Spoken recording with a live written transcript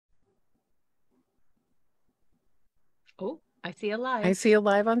I see a live. I see a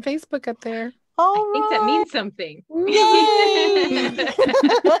live on Facebook up there. I think that means something. Yay!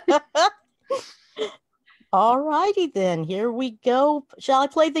 All righty then. Here we go. Shall I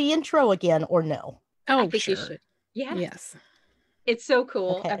play the intro again or no? I Oh, think you sure. should. Yeah. Yes. It's so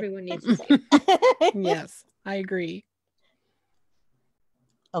cool. Okay. Everyone needs to see it. Yes, I agree.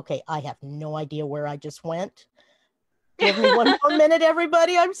 Okay, I have no idea where I just went. Give me one more minute,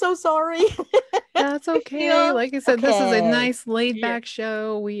 everybody. I'm so sorry. That's okay. Like I said, this is a Okay. nice laid back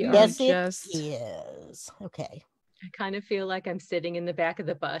show. We are Yes, just it is. Okay. I kind of feel like I'm sitting in the back of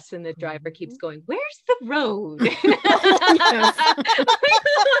the bus and the driver keeps going, "Where's the road?" That's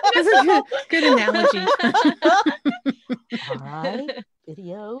a good analogy. All right.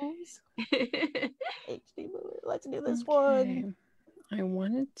 Videos. HD movie. Let's do this one. I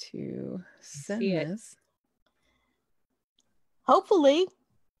wanted to send See it. this. Hopefully.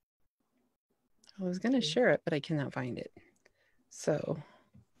 I was going to share it, but I cannot find it. So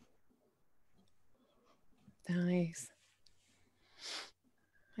nice.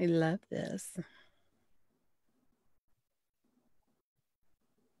 I love this.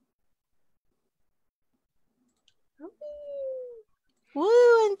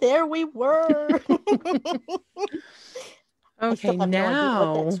 Woo, and there we were. Okay,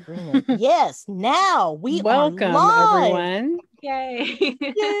 now. Yes, now we welcome, are live. everyone. Yay.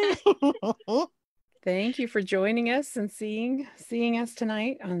 Yay. Thank you for joining us and seeing us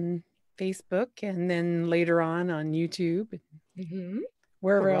tonight on Facebook and then later on YouTube,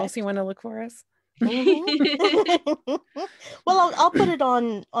 wherever Correct. else you want to look for us. Well, I'll put it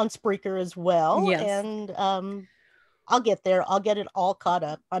on Spreaker as well. Yes. And I'll get there. I'll get it all caught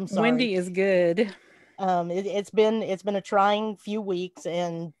up. I'm sorry. Wendy is good. It's been a trying few weeks,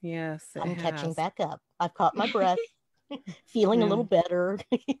 and yes, I'm catching back up. I've caught my breath, feeling a little better.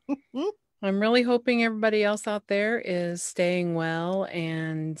 I'm really hoping everybody else out there is staying well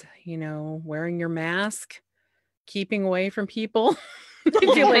and, wearing your mask, keeping away from people.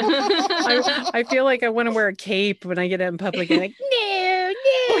 I feel like I want to wear a cape when I get out in public and like, no,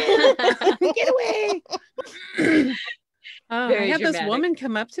 get away. I had this woman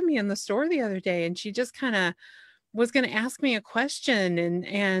come up to me in the store the other day and she just kind of was going to ask me a question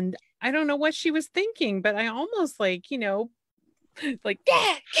and I don't know what she was thinking, but I almost like it's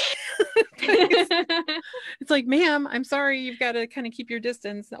like, ma'am, I'm sorry, you've got to kind of keep your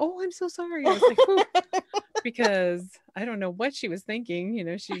distance. Oh, I'm so sorry. I was like, because I don't know what she was thinking.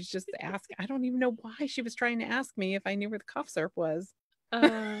 She was just asking. I don't even know why she was trying to ask me if I knew where the cough syrup was. Do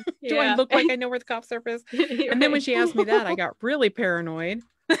I look like I know where the cough syrup is? And then when she asked me that, I got really paranoid.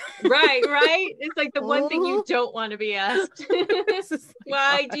 Right. It's like the one thing you don't want to be asked.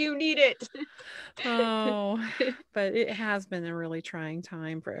 Why do you need it? But it has been a really trying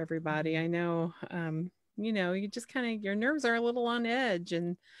time for everybody. I know, you just kind of, your nerves are a little on edge,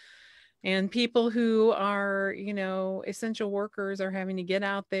 and people who are, essential workers are having to get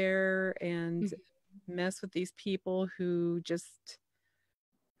out there and mess with these people who just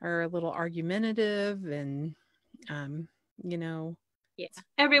are a little argumentative and, yeah,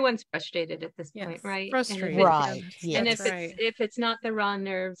 everyone's frustrated at this point, right? Frustrated, right? And if it's not the raw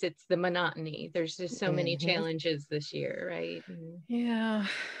nerves, it's the monotony. There's just so many challenges this year, right? Yeah,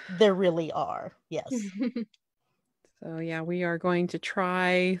 there really are. Yes. So yeah, we are going to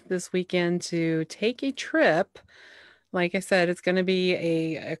try this weekend to take a trip. Like I said, it's going to be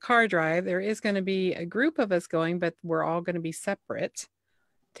a car drive. There is going to be a group of us going, but we're all going to be separate,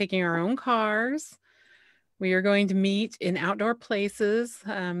 taking our own cars. We are going to meet in outdoor places.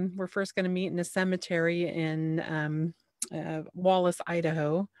 We're first going to meet in a cemetery in Wallace,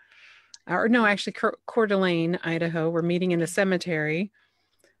 Idaho. Or no, actually Coeur d'Alene, Idaho. We're meeting in a cemetery.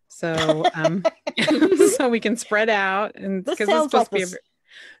 So so we can spread out. And because it's supposed to be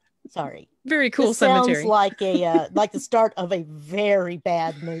very cool cemetery. Sounds like like the start of a very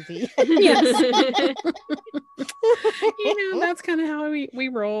bad movie. Yes. That's kind of how we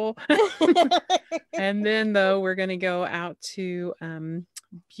roll. And then though, we're going to go out to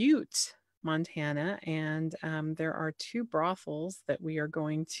Butte, Montana, and there are 2 brothels that we are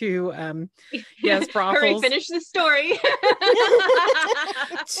going to brothels. Hurry, finish the story.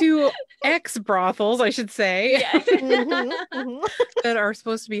 2 ex-brothels, I should say. Yes. That are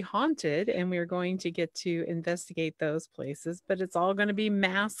supposed to be haunted, and we are going to get to investigate those places, but it's all going to be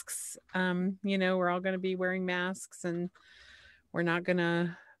masks. We're all going to be wearing masks, and we're not going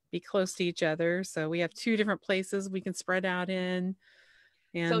to be close to each other, so we have 2 different places we can spread out in.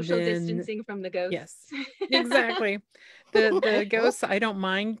 And social distancing from the ghosts. Yes, exactly. The ghosts, I don't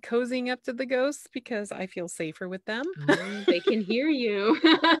mind cozying up to the ghosts because I feel safer with them. They can hear you.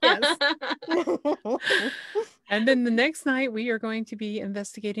 Yes. And then the next night, we are going to be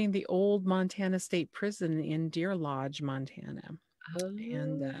investigating the old Montana State Prison in Deer Lodge, Montana.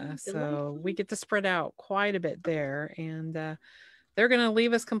 And so we get to spread out quite a bit there. And they're going to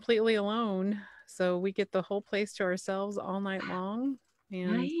leave us completely alone. So we get the whole place to ourselves all night long.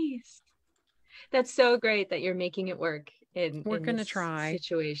 And nice. That's so great that you're making it work we're in going to this try.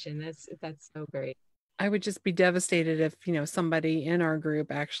 situation. That's so great. I would just be devastated if, somebody in our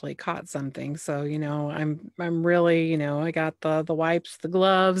group actually caught something. So, I'm really, I got the wipes, the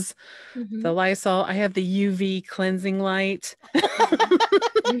gloves, the Lysol. I have the UV cleansing light.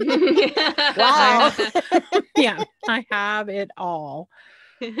 Wow. Yeah, I have it all.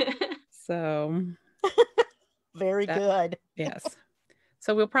 So very good. Yes.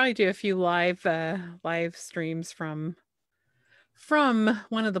 So we'll probably do a few live streams from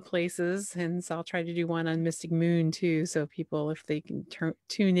one of the places, and so I'll try to do one on Mystic Moon too, so people, if they can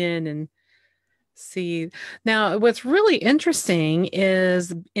tune in and see. Now, what's really interesting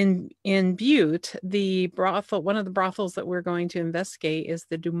is in Butte, the brothel, one of the brothels that we're going to investigate is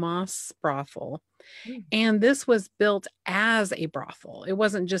the Dumas brothel. And this was built as a brothel. It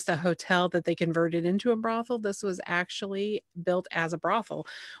wasn't just a hotel that they converted into a brothel. This was actually built as a brothel.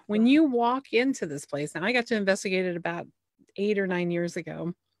 When you walk into this place, now I got to investigate it about 8 or 9 years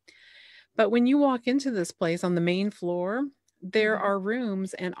ago. But when you walk into this place on the main floor, there are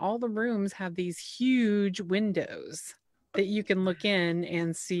rooms, and all the rooms have these huge windows that you can look in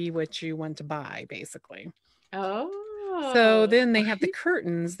and see what you want to buy, basically. Oh. So then they have the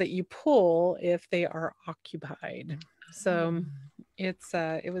curtains that you pull if they are occupied. So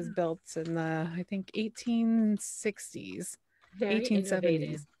it was built in the, I think, 1860s, Very 1870s.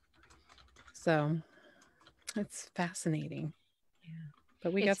 innovative. So it's fascinating. Yeah.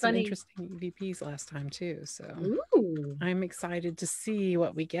 But we got some interesting EVPs last time too. So I'm excited to see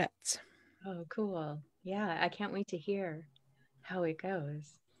what we get. Oh, cool. Yeah, I can't wait to hear how it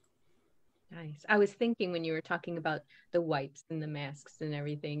goes. Nice. I was thinking when you were talking about the wipes and the masks and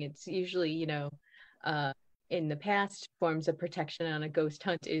everything, it's usually, in the past, forms of protection on a ghost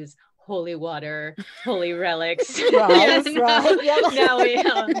hunt is holy water, holy relics. Right, right. Yep. Now we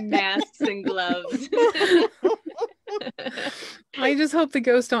have masks and gloves. I just hope the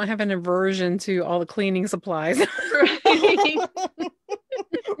ghosts don't have an aversion to all the cleaning supplies. Right.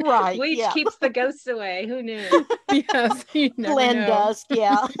 Right. Bleach keeps the ghosts away. Who knew? Yes. Blend dust.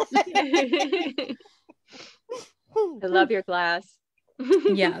 Yeah. I love your glass.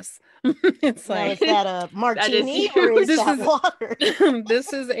 Yes. It's now, like, is that a martini or is that water?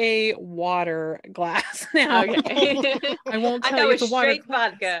 This is a water glass now. Okay. I won't tell I know you it's a water straight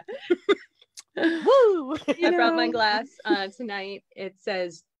vodka. Woo! I brought my glass tonight. It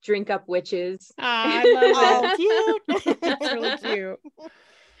says "Drink up, witches." I love it. Cute. It's really cute.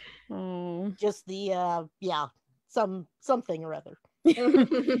 Oh, just the something or other.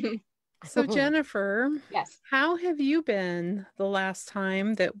 So Jennifer, yes, how have you been the last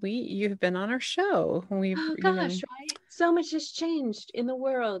time that you've been on our show? We've right? So much has changed in the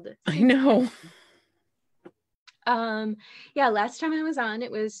world. I know. Last time I was on, it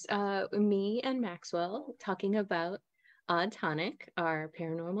was me and Maxwell talking about Odd Tonic, our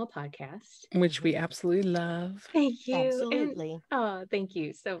paranormal podcast, Which we absolutely love. Thank you. Absolutely. And, thank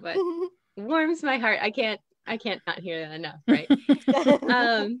you so much. Warms my heart. I can't not hear that enough, right?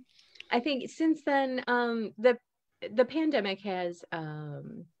 I think since then, the pandemic has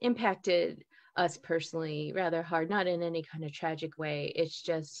impacted us personally rather hard, not in any kind of tragic way. It's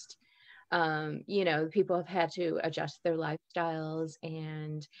just, people have had to adjust their lifestyles,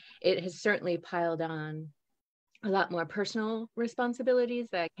 and it has certainly piled on a lot more personal responsibilities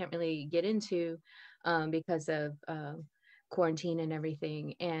that I can't really get into because of quarantine and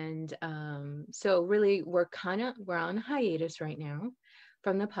everything. And so really we're on hiatus right now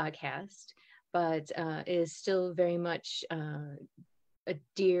from the podcast, but it is still very much a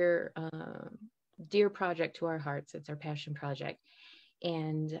dear project to our hearts. It's our passion project.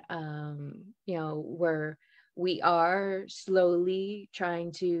 And we are slowly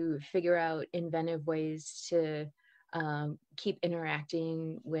trying to figure out inventive ways to keep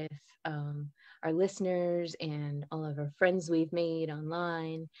interacting with our listeners and all of our friends we've made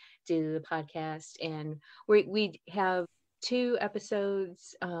online to the podcast. And we have 2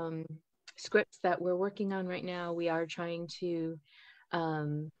 episodes, scripts that we're working on right now. We are trying to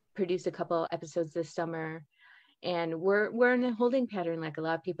produce a couple episodes this summer. And we're in a holding pattern, like a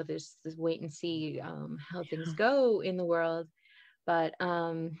lot of people. There's this wait and see how things go in the world. But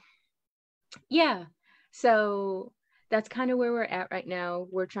so that's kind of where we're at right now.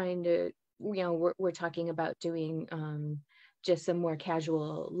 We're trying to, we're talking about doing just some more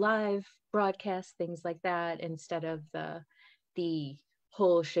casual live broadcasts, things like that, instead of the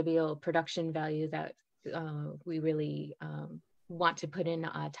whole shabil production value that we really want to put into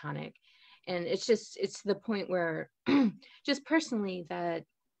Odd Tonic. And it's to the point where just personally that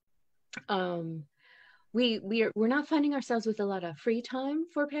we're not finding ourselves with a lot of free time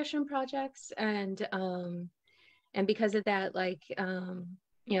for passion projects, and because of that, like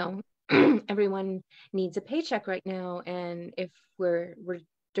you know, everyone needs a paycheck right now, and if we're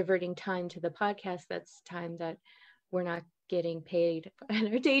diverting time to the podcast, that's time that we're not getting paid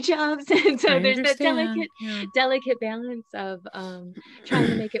at our day jobs. And so there's that delicate balance of trying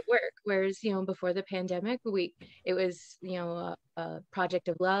to make it work. Whereas, before the pandemic, it was, a project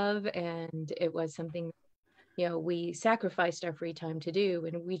of love, and it was something, we sacrificed our free time to do,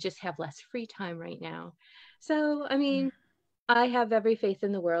 and we just have less free time right now. So, I mean, I have every faith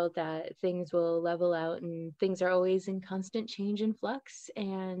in the world that things will level out, and things are always in constant change and flux.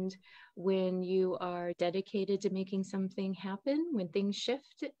 And when you are dedicated to making something happen, when things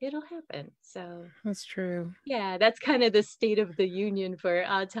shift, it'll happen. So that's true. Yeah, that's kind of the state of the union for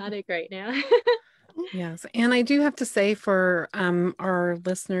Odd Tonic right now. Yes. And I do have to say, for our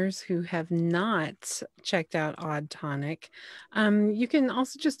listeners who have not checked out Odd Tonic, you can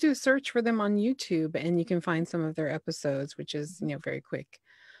also just do a search for them on YouTube, and you can find some of their episodes, which is, very quick.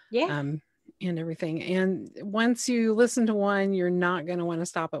 Yeah. And everything. And once you listen to one, you're not going to want to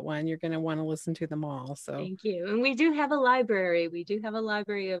stop at one. You're going to want to listen to them all. So thank you. And we do have a library. We do have a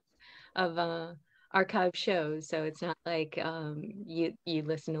library of archive shows, so it's not like you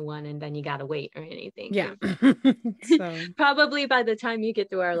listen to one and then you gotta wait or anything. Yeah. So probably by the time you get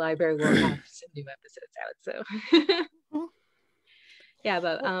through our library, we'll have some new episodes out. So yeah,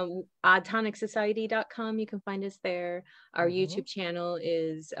 but oddtonicsociety.com, you can find us there. Our YouTube channel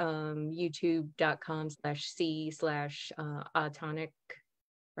is youtube.com/c/oddtonic,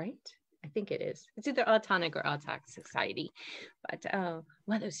 right? I think it is. It's either Odd Tonic or Odd Tonic Society, but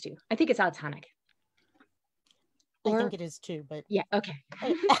one of those two. I think it's Odd Tonic. I think it is too, but yeah, okay.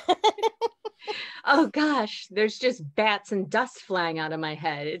 Oh gosh, there's just bats and dust flying out of my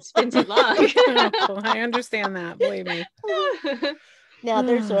head. It's been too long. I understand that, believe me. Now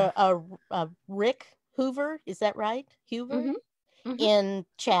there's a Rick Hoover, is that right? Hoover? In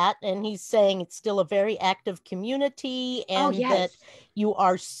chat, and he's saying it's still a very active community, and that you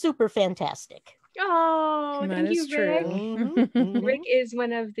are super fantastic. Oh, thank you, Rick. Rick is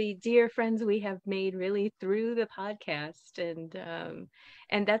one of the dear friends we have made really through the podcast, and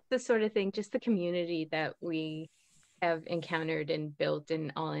that's the sort of thing, just the community that we have encountered and built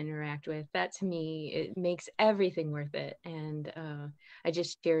and all interact with. That, to me, it makes everything worth it, and I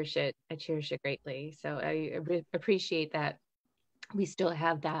just cherish it. I cherish it greatly. So I appreciate that we still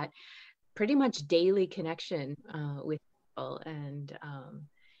have that pretty much daily connection with people, and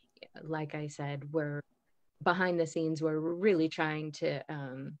like I said, we're behind the scenes. We're really trying to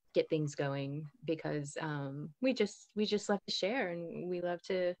get things going, because we just love to share, and we love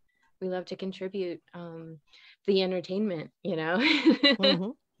to contribute the entertainment,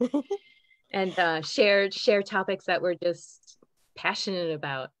 and share topics that we're just passionate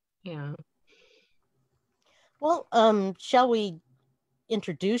about. Well, shall we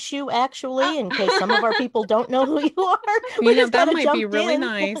introduce you, actually, in case some of our people don't know who you are? That might be really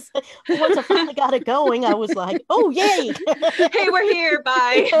nice. Once I finally got it going, I was like, oh, yay. Hey, we're here.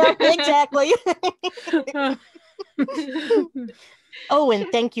 Bye. Exactly. Oh, and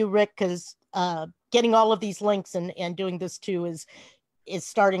thank you, Rick, because getting all of these links and doing this too is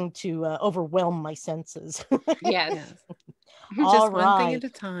starting to overwhelm my senses. Yes. Just one thing at a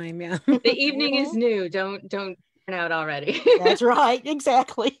time. Yeah. The evening is new. Don't turn out already. That's right.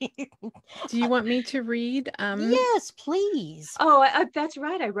 Exactly. Do you want me to read? Yes, please. Oh, that's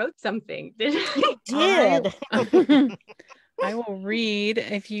right. I wrote something. You did. I will read.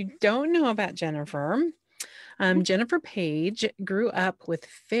 If you don't know about Jennifer, Jennifer Page grew up with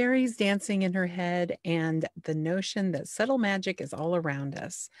fairies dancing in her head and the notion that subtle magic is all around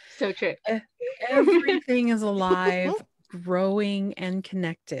us. So true. Everything is alive, growing, and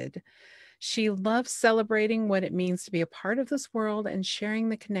connected. She loves celebrating what it means to be a part of this world and sharing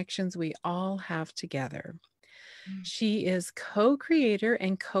the connections we all have together. She is co-creator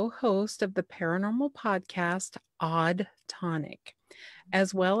and co-host of the paranormal podcast Odd Tonic,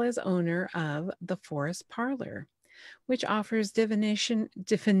 as well as owner of the Forest Parlour, which offers divination.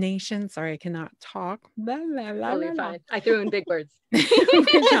 Sorry, I cannot talk. Totally fine. I threw in big words.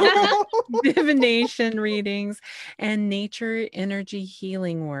 Divination readings and nature energy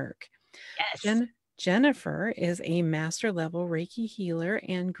healing work. Yes. Jennifer is a master level Reiki healer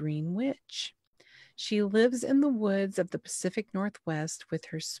and green witch. She lives in the woods of the Pacific Northwest with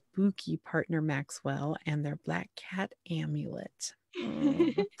her spooky partner Maxwell and their black cat Amulet.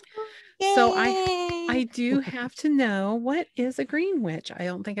 So I do have to know, what is a green witch? I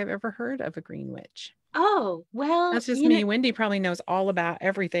don't think I've ever heard of a green witch. Oh, well, that's just me. Wendy probably knows all about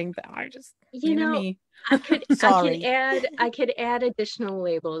everything, but I just, me. I could Sorry. I could add additional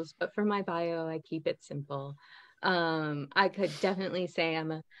labels, but for my bio, I keep it simple. I could definitely say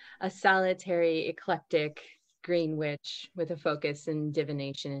I'm a solitary, eclectic green witch with a focus in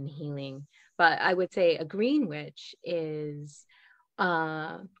divination and healing. But I would say a green witch is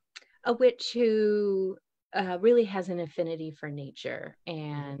a witch who really has an affinity for nature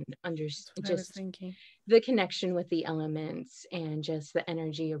and just the connection with the elements and just the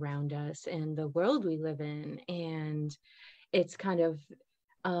energy around us and the world we live in. And it's kind of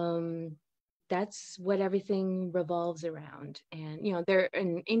that's what everything revolves around. And they're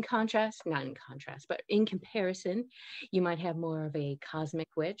in contrast, not in contrast, but in comparison, you might have more of a cosmic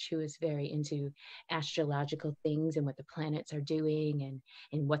witch who is very into astrological things and what the planets are doing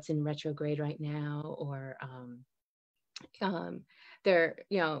and what's in retrograde right now. Or they're,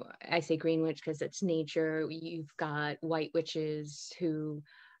 I say green witch because it's nature. You've got white witches who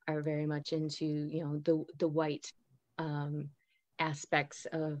are very much into the white aspects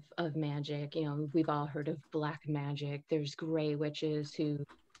of magic. We've all heard of black magic. There's gray witches who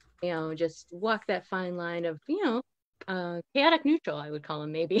just walk that fine line of chaotic neutral, I would call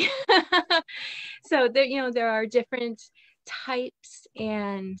them, maybe. So there are different types,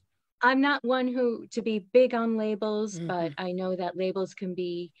 and I'm not one who to be big on labels, but I know that labels can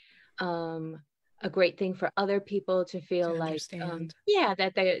be a great thing for other people to feel like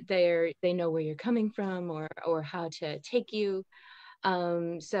that they know where you're coming from or how to take you.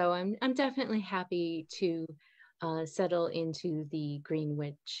 So I'm definitely happy to settle into the Green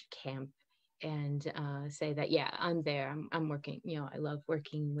Witch camp and say that, yeah, I'm there. I'm working, I love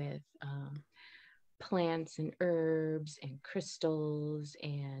working with plants and herbs and crystals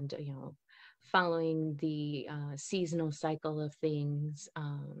and, following the seasonal cycle of things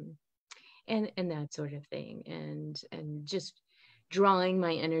and that sort of thing. And just drawing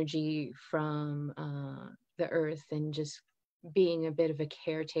my energy from the earth and just being a bit of a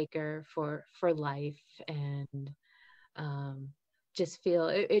caretaker for life, and just feel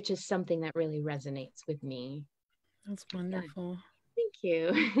it's just something that really resonates with me. That's wonderful. Thank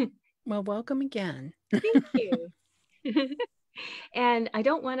you. Well, welcome again. Thank you. And I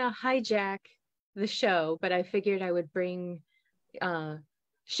don't want to hijack the show, but I figured I would bring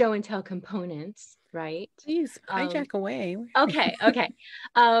show and tell components, right? Please hijack away. Okay.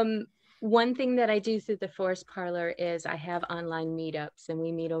 One thing that I do through the Forest Parlour is I have online meetups, and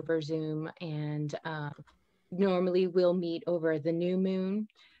we meet over Zoom, and normally we'll meet over the new moon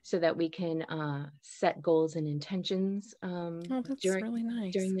so that we can set goals and intentions that's really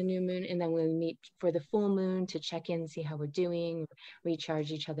nice. During the new moon. And then we'll meet for the full moon to check in, see how we're doing,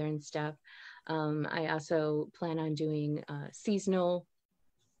 recharge each other and stuff. I also plan on doing seasonal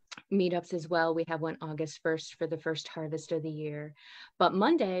meetups as well. We have one August 1st for the first harvest of the year, but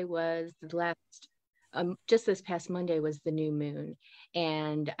Monday was the last just this past Monday was the new moon,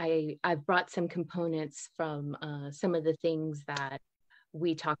 and I've brought some components from some of the things that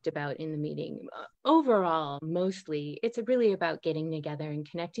we talked about in the meeting. Overall, mostly it's really about getting together and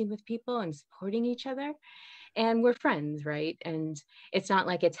connecting with people and supporting each other, and we're friends, right? And it's not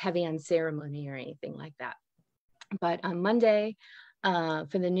like it's heavy on ceremony or anything like that. But on Monday, for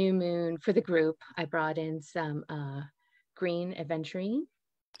the new moon, for the group, I brought in some green aventurine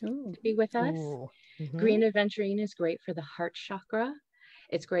to be with us. Mm-hmm. Green aventurine is great for the heart chakra.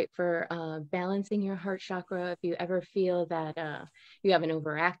 It's great for balancing your heart chakra. If you ever feel that you have an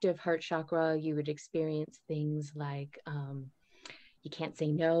overactive heart chakra, you would experience things like you can't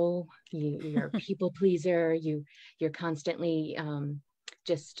say no, you're a people pleaser, you're constantly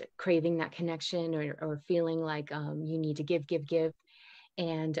just craving that connection or feeling like you need to give.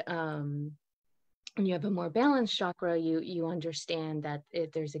 And when you have a more balanced chakra, you understand that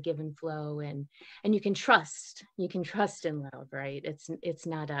there's a give and flow, and you can trust in love, right? It's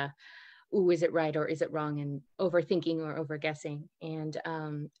not a, ooh, is it right or is it wrong, and overthinking or overguessing. And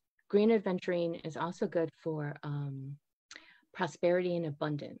green aventurine is also good for prosperity and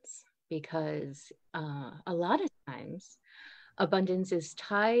abundance, because a lot of times abundance is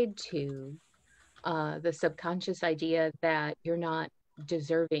tied to the subconscious idea that you're not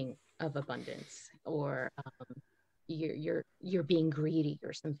deserving of abundance, or you're being greedy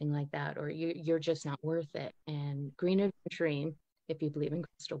or something like that, or you're just not worth it. And green aventurine, if you believe in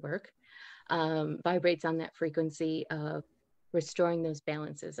crystal work, vibrates on that frequency of restoring those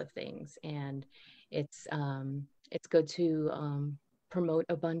balances of things. And It's good to promote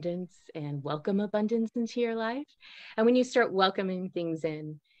abundance and welcome abundance into your life. And when you start welcoming things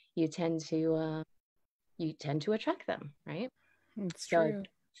in, you tend to attract them, right? It's true.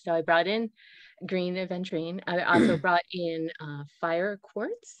 So I brought in green aventurine. I also brought in fire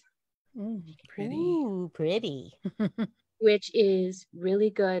quartz. Pretty. Ooh, pretty. Which is really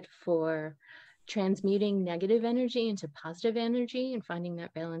good for transmuting negative energy into positive energy and finding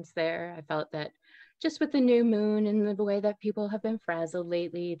that balance there. I felt that just with the new moon and the way that people have been frazzled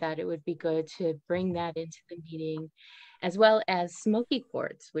lately, that it would be good to bring that into the meeting, as well as smoky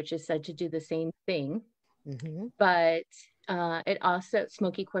quartz, which is said to do the same thing. But it also,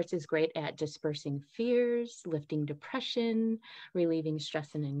 smoky quartz is great at dispersing fears, lifting depression, relieving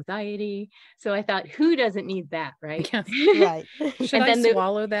stress and anxiety. So I thought, who doesn't need that, right? Yes, right. Should I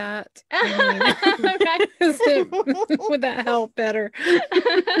swallow that? I mean, would that help better?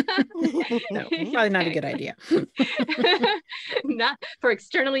 No, probably not a good idea. Not for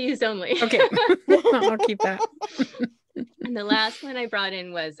external use only. Okay, I'll keep that. And the last one I brought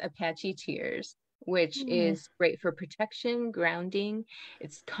in was Apache Tears, which is great for protection, grounding.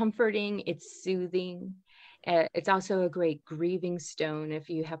 It's comforting, it's soothing. It's also a great grieving stone if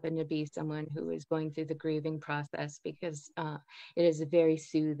you happen to be someone who is going through the grieving process, because it is a very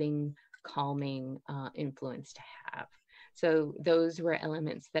soothing, calming influence to have. So those were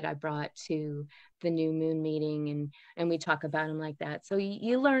elements that I brought to the new moon meeting, and we talk about them like that. So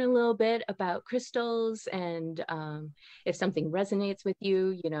you learn a little bit about crystals, and if something resonates with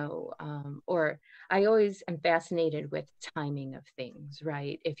you, or I always am fascinated with timing of things,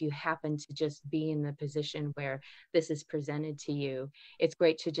 right? If you happen to just be in the position where this is presented to you, it's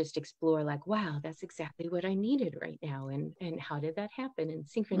great to just explore like, wow, that's exactly what I needed right now. And how did that happen? And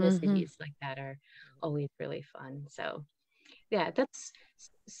synchronicities like that are always really fun. So yeah, that's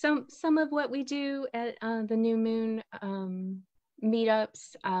some of what we do at the new moon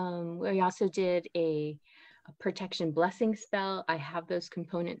meetups. We also did a protection blessing spell. I have those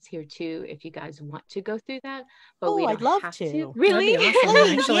components here too, if you guys want to go through that. But we don't I'd love have to. Really?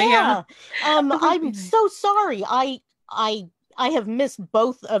 Awesome, actually, yeah. I'm so sorry. I have missed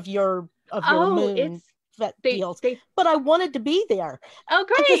both of your moon deals, but I wanted to be there. Oh,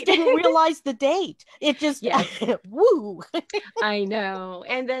 great! I just didn't realize the date. It just woo. I know.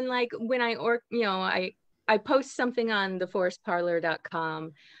 And then like when I post something on the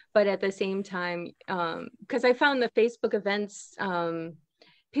forestparlour.com, but at the same time, because I found the Facebook events,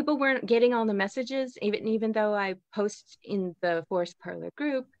 people weren't getting all the messages, even though I post in the Forest Parlour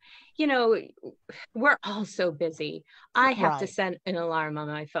group. We're all so busy. I have to set an alarm on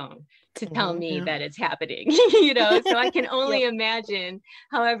my phone to tell me that it's happening, so I can only imagine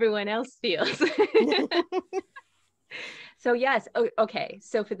how everyone else feels. So yes. Okay.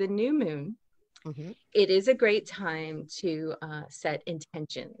 So for the new moon, it is a great time to set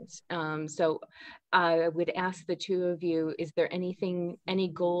intentions. So I would ask the two of you, is there any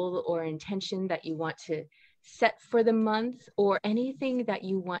goal or intention that you want to set for the month, or anything that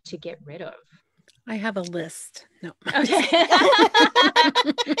you want to get rid of? I have a list. No. Okay.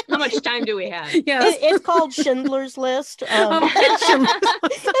 How much time do we have? Yes. It's called Schindler's List.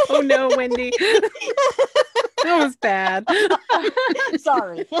 Oh no, Wendy. That was bad.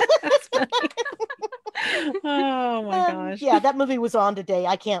 Sorry. Oh my gosh. Yeah, that movie was on today.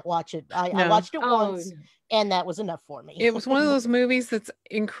 I can't watch it. I watched it once, and that was enough for me. It was one of those movies that's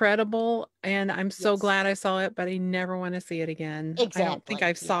incredible, and I'm so glad I saw it, but I never want to see it again. Exactly. I don't think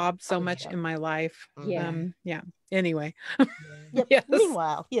I've sobbed so much in my life. Yeah. Anyway. Yep. Yes.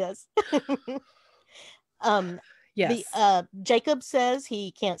 Meanwhile, yes. Yes. Jacob says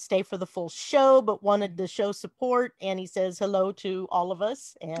he can't stay for the full show, but wanted to show support, and he says hello to all of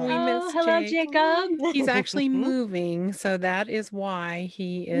us. And we miss hello, Jake. Jacob. He's actually moving, so that is why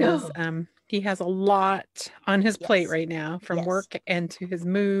he is. He has a lot on his plate right now, from work and to his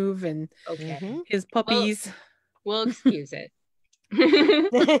move and his puppies. We'll excuse it.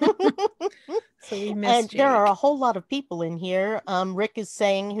 So we miss Jake. There are a whole lot of people in here. Rick is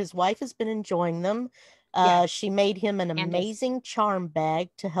saying his wife has been enjoying them. She made him an amazing charm bag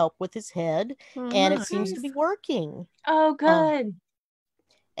to help with his head, and it seems to be working. Oh, good.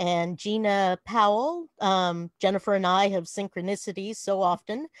 And Gina Powell, Jennifer and I have synchronicities so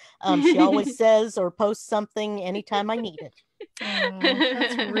often. She always says or posts something anytime I need it. Oh,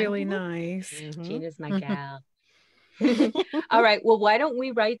 that's really nice. Gina's my gal. All right. Well, why don't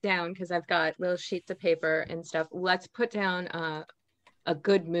we write down, because I've got little sheets of paper and stuff. Let's put down a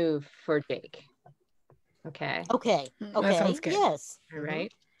good move for Jake. Okay. Okay. That sounds good. Yes. All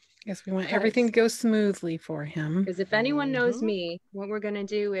right. Yes, we want everything to go smoothly for him. Because if anyone knows me, what we're going to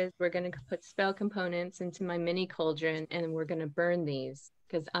do is we're going to put spell components into my mini cauldron, and we're going to burn these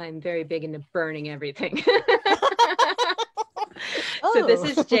because I'm very big into burning everything. So this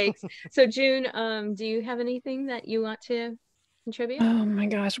is Jake's. So June, do you have anything that you want to contribute? Oh my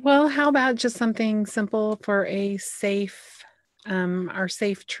gosh. Well, how about just something simple for a safe, our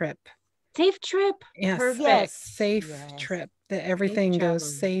safe trip? Safe trip. Yes. Perfect. Yes. Safe trip. That everything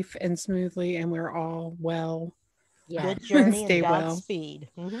goes safe and smoothly and we're all well. Good journey and Godspeed.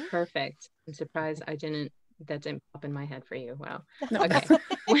 Well. Perfect. I'm surprised that didn't pop in my head for you. Wow. No.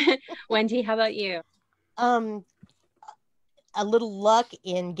 Okay. Wendy, how about you? A little luck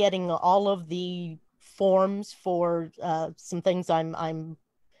in getting all of the forms for some things I'm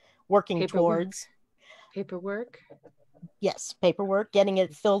working towards. Paperwork? Yes, paperwork, getting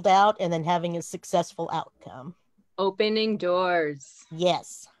it filled out and then having a successful outcome. Opening doors.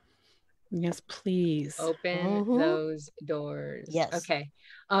 Yes. Yes, please. Open those doors. Yes. Okay.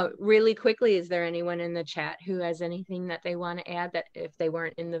 Really quickly, is there anyone in the chat who has anything that they want to add that if they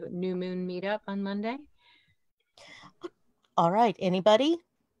weren't in the new moon meetup on Monday? All right. Anybody?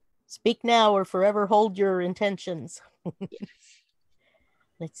 Speak now or forever hold your intentions. Yes.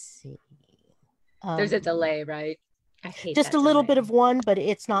 Let's see. There's a delay, right? I hate just a little bit of one, but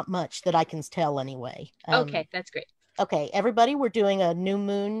it's not much that I can tell anyway. Okay, that's great. Okay, everybody, we're doing a new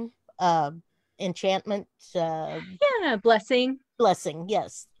moon enchantment. Blessing. Blessing,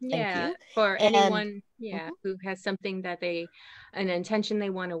 yes. Thank you. For anyone, who has something that an intention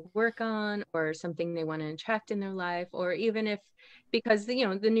they want to work on, or something they want to attract in their life, or even if, because the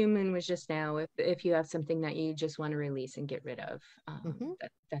new moon was just now, if you have something that you just want to release and get rid of,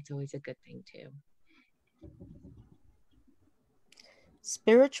 that's always a good thing too.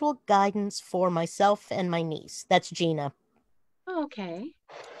 Spiritual guidance for myself and my niece. That's Gina. Oh, okay.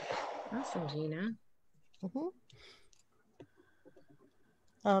 Awesome, Gina.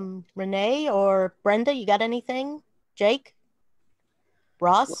 Renee or Brenda, you got anything? Jake?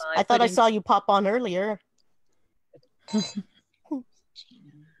 Ross? Well, I thought I saw you pop on earlier.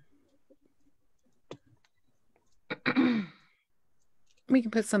 We can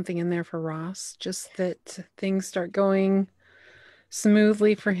put something in there for Ross, just that things start going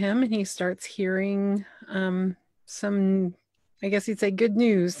smoothly for him and he starts hearing some, I guess you'd say, good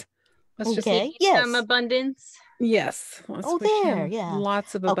news. Let's just say some abundance. Yes. Let's wish him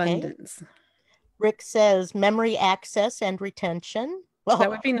lots of abundance. Rick says memory access and retention. Well, that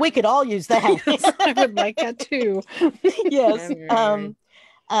would be nice. We could all use that. Yes, I would like that too. Yes.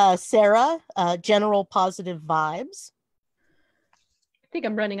 Sarah, general positive vibes. I think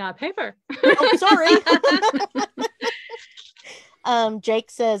I'm running out of paper. Oh, sorry.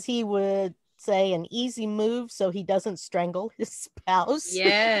 Jake says he would say an easy move so he doesn't strangle his spouse.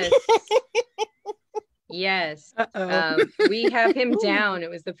 Yes. Yes. We have him down.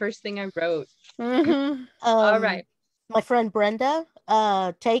 It was the first thing I wrote. All right. My friend Brenda,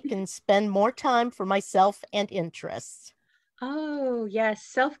 take and spend more time for myself and interests. Oh, yes.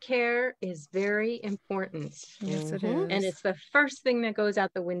 Self-care is very important. Yes, it is. And it's the first thing that goes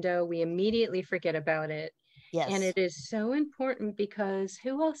out the window. We immediately forget about it. Yes. And it is so important because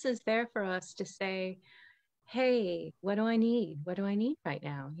who else is there for us to say, hey, what do I need? What do I need right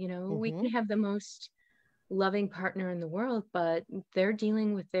now? We can have the most loving partner in the world, but they're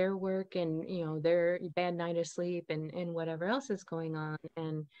dealing with their work and, their bad night of sleep and whatever else is going on.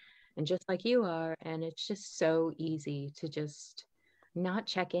 And just like you are. And it's just so easy to just not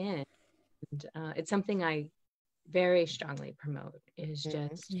check in. And, it's something I very strongly promote is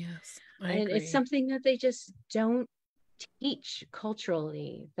just, yes, and it's something that they just don't teach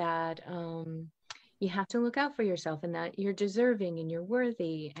culturally, that you have to look out for yourself and that you're deserving and you're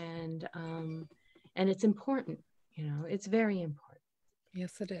worthy, and it's important, it's very important.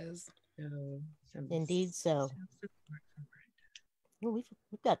 Yes, it is. So, indeed so. We've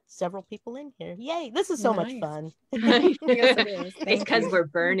got several people in here. Yay, this is so much fun. Yes, it is. It's because we're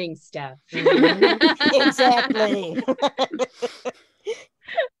burning stuff. Exactly.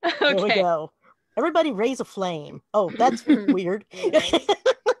 Okay. Here we go. Everybody raise a flame. Oh, that's weird. Yep.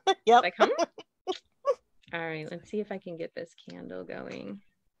 Like, huh? All right, let's see if I can get this candle going.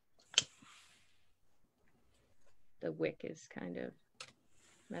 The wick is kind of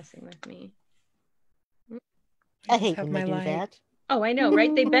messing with me. I hate when they do that. Oh, I know,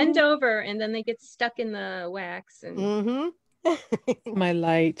 right? They bend over and then they get stuck in the wax. And my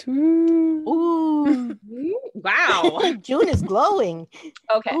light. Ooh. Wow. June is glowing.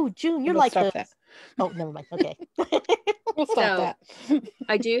 Okay. Oh, June, you're like the... Oh, never mind. Okay. We'll stop that.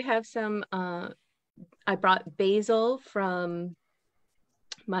 I do have some, I brought basil from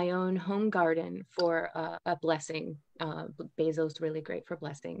my own home garden for a blessing. Basil's really great for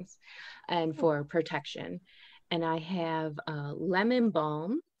blessings and for protection. And I have lemon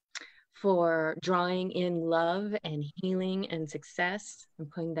balm for drawing in love and healing and success. I'm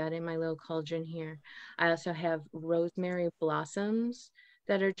putting that in my little cauldron here. I also have rosemary blossoms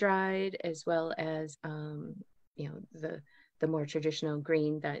that are dried, as well as the more traditional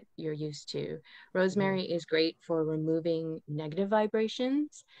green that you're used to. Rosemary is great for removing negative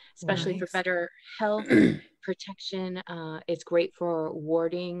vibrations, especially for better health, protection. It's great for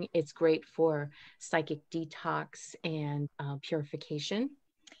warding. It's great for psychic detox and purification.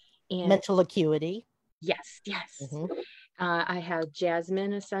 And mental acuity. Yes. I have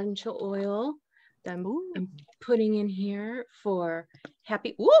jasmine essential oil that I'm putting in here for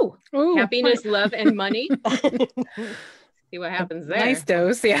happiness, love, and money. See what happens there. Nice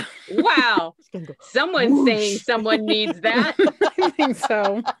dose, yeah. Wow. Someone's saying someone needs that. I think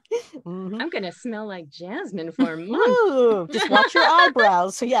so. I'm going to smell like jasmine for a month. Just watch your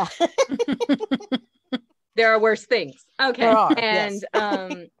eyebrows. Yeah. There are worse things. Okay. There are, and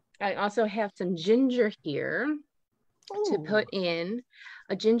yes. I also have some ginger here to put in.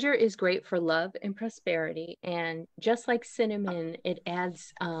 A ginger is great for love and prosperity. And just like cinnamon, it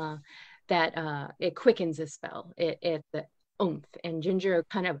adds it quickens a spell. It the oomph. And ginger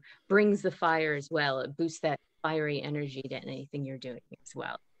kind of brings the fire as well. It boosts that fiery energy to anything you're doing as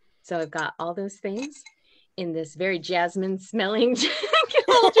well. So I've got all those things in this very jasmine smelling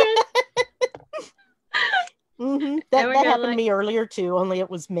cauldron. That happened to me earlier too, only it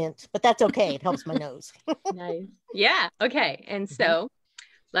was mint, but that's okay. It helps my nose. Nice. Yeah. Okay. And so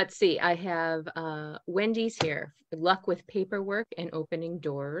let's see. I have Wendy's here. Luck with paperwork and opening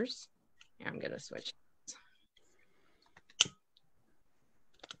doors. I'm going to switch. I'm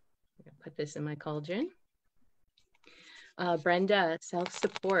going to put this in my cauldron. Brenda,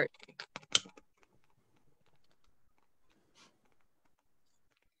 self-support.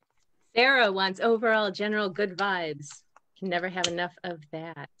 Sarah wants overall general good vibes. Can never have enough of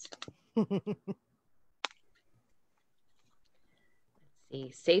that. Let's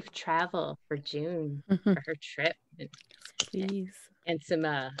see. Safe travel for June for her trip. Please. And some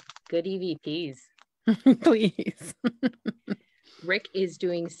good EVPs. Please. Rick is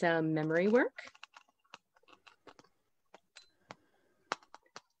doing some memory work.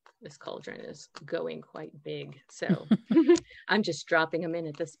 This cauldron is going quite big, so I'm just dropping them in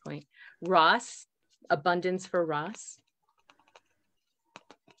at this point. Ross, abundance for Ross.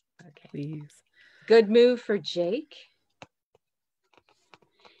 Okay. Please. Good move for Jake.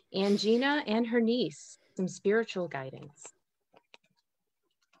 Angina and her niece, some spiritual guidance.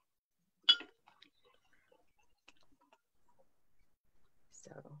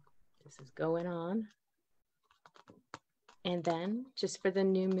 So this is going on. And then, just for the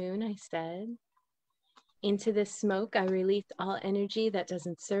new moon, I said, into this smoke, I release all energy that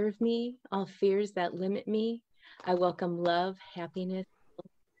doesn't serve me, all fears that limit me. I welcome love, happiness,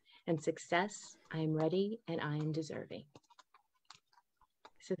 and success. I am ready and I am deserving.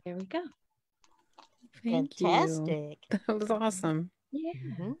 So there we go. Fantastic. That was awesome.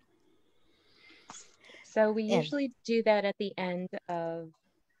 Yeah. So we usually do that at the end of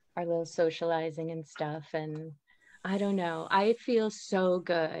our little socializing and stuff. And I don't know. I feel so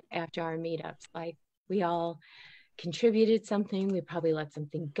good after our meetups. Like we all contributed something. We probably let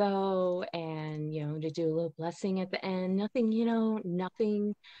something go, and to do a little blessing at the end. Nothing,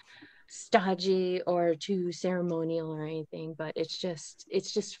 nothing stodgy or too ceremonial or anything. But it's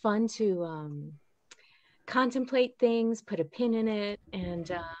just fun to contemplate things, put a pin in it,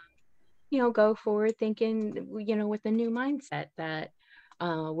 and go forward thinking, with a new mindset that.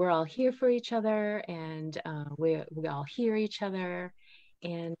 We're all here for each other, and we all hear each other,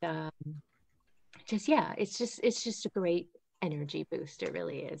 and it's just a great energy boost. It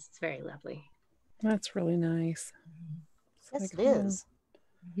really is. It's very lovely. That's really nice. Yes, it is.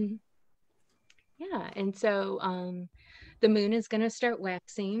 Mm-hmm. Yeah, and so the moon is going to start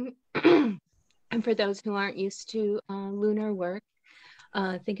waxing, and for those who aren't used to lunar work,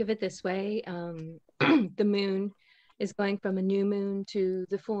 think of it this way: the moon is going from a new moon to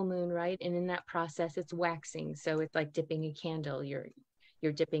the full moon, right? And in that process, it's waxing. So it's like dipping a candle.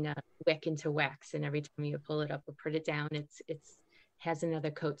 You're dipping a wick into wax, and every time you pull it up or put it down, it's has another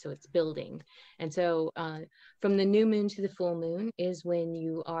coat, so it's building. And so from the new moon to the full moon is when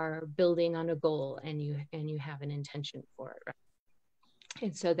you are building on a goal and you have an intention for it, right?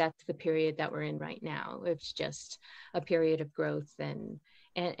 And so that's the period that we're in right now. It's just a period of growth and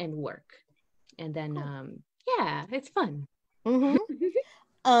work. And then yeah, it's fun.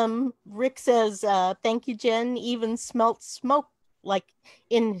 Rick says, thank you, Jen. Even smelt smoke like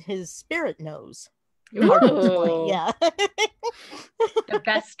in his spirit knows. Hard to explain. Yeah. The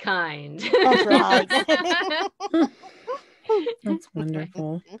best kind. That's right. That's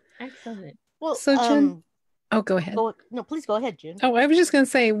wonderful. Excellent. Well, so Jen, go ahead. No, please go ahead, Jen. I was just going to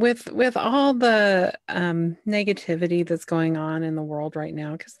say, with all the negativity that's going on in the world right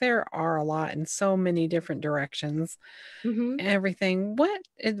now, because there are a lot in so many different directions, everything. What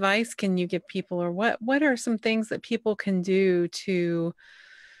advice can you give people, or what are some things that people can do to,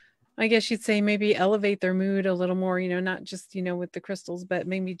 I guess you'd say, maybe elevate their mood a little more? Not just with the crystals, but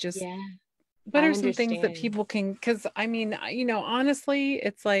maybe just what are some things that people can? Because I mean, honestly,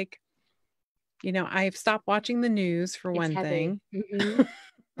 it's like, I've stopped watching the news for one thing.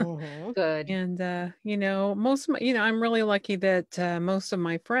 Good. And most of my, I'm really lucky that most of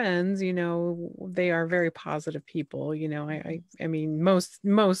my friends, they are very positive people. I mean,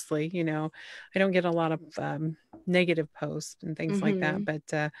 mostly, I don't get a lot of negative posts and things like that.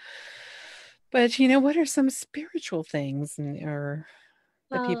 But what are some spiritual things that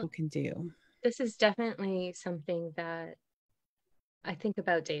people can do? This is definitely something that I think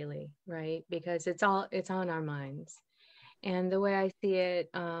about daily, right? Because it's on our minds. And the way I see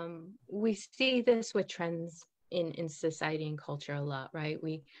it, we see this with trends in society and culture a lot, right?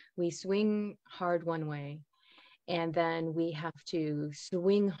 We swing hard one way, and then we have to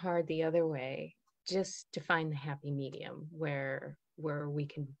swing hard the other way just to find the happy medium where we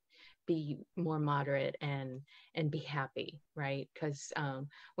can be more moderate and be happy, right? Because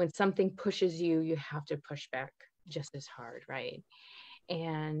when something pushes you, you have to push back just as hard, right?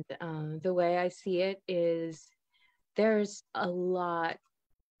 And the way I see it is there's a lot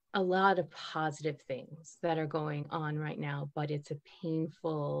of positive things that are going on right now, but it's a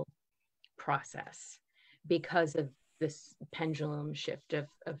painful process because of this pendulum shift of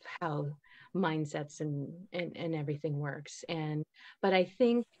how mindsets and everything works. But I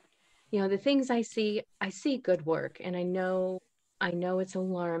think, the things I see good work, and I know it's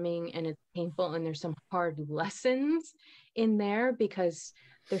alarming and it's painful, and there's some hard lessons in there because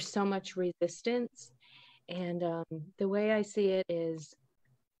there's so much resistance. And the way I see it is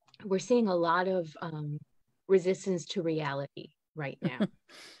we're seeing a lot of resistance to reality right now.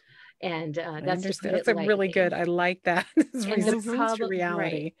 And that's a really good. I like that. Resistance to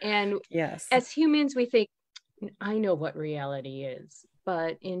reality. Right. And yes, as humans, we think, I know what reality is.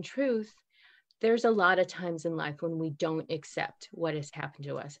 But in truth, there's a lot of times in life when we don't accept what has happened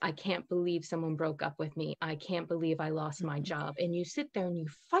to us. I can't believe someone broke up with me. I can't believe I lost my job. And you sit there and you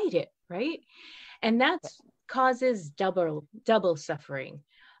fight it, right? And that causes double suffering,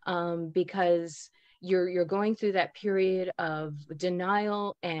 because you're going through that period of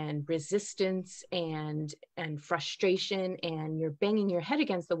denial and resistance and frustration, and you're banging your head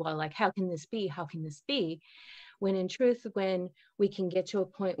against the wall like, how can this be? How can this be? When in truth, when we can get to a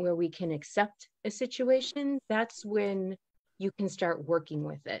point where we can accept a situation, that's when you can start working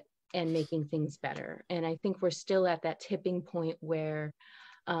with it and making things better. And I think we're still at that tipping point where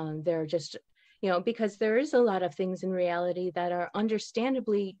they're just, because there is a lot of things in reality that are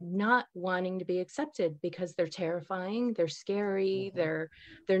understandably not wanting to be accepted because they're terrifying, they're scary, they're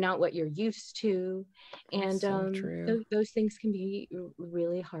not what you're used to. And those things can be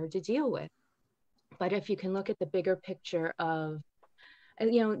really hard to deal with. But if you can look at the bigger picture of,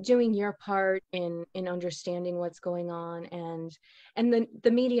 doing your part in understanding what's going on, and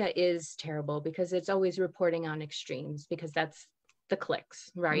the media is terrible because it's always reporting on extremes, because that's the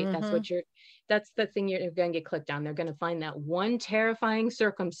clicks, right? That's the thing you're going to get clicked on. They're going to find that one terrifying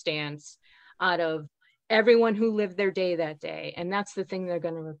circumstance out of everyone who lived their day that day, and that's the thing they're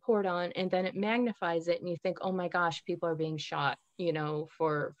going to report on, and then it magnifies it, and you think, oh my gosh, people are being shot,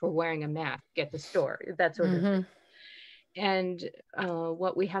 for wearing a mask at the store, that sort of thing. And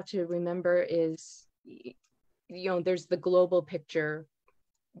what we have to remember is, there's the global picture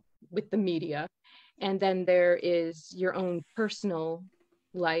with the media, and then there is your own personal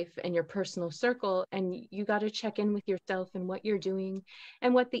life and your personal circle, and you got to check in with yourself and what you're doing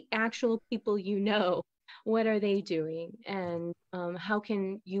and what the actual people what are they doing, and how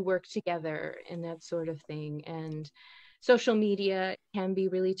can you work together, and that sort of thing. And social media can be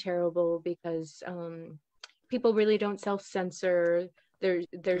really terrible because people really don't self-censor.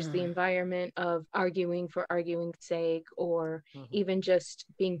 There's the environment of arguing for arguing's sake, or even just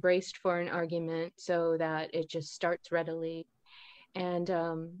being braced for an argument so that it just starts readily. And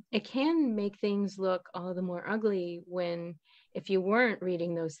it can make things look all the more ugly when, if you weren't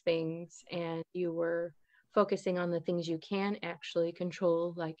reading those things and you were focusing on the things you can actually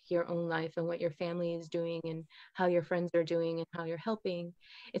control, like your own life and what your family is doing and how your friends are doing and how you're helping,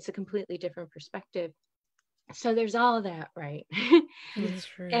 it's a completely different perspective. So there's all of that, right? That's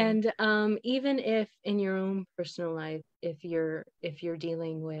true. And even if in your own personal life, if you're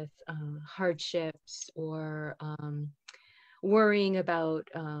dealing with hardships or worrying about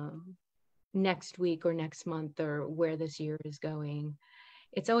next week or next month or where this year is going,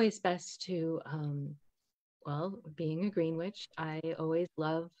 it's always best to well, being a green witch, I always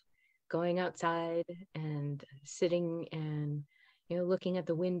love going outside and sitting and, looking at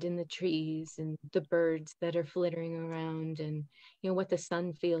the wind in the trees and the birds that are flittering around and, what the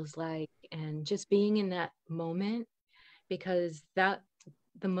sun feels like and just being in that moment, because the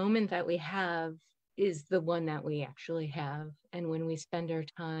moment that we have is the one that we actually have. And when we spend our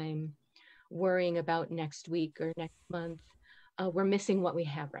time worrying about next week or next month, we're missing what we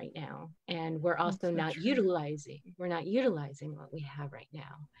have right now, and we're also so not true. utilizing what we have right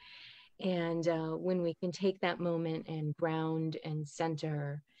now. And when we can take that moment and ground and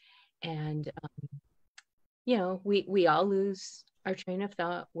center, and we all lose our train of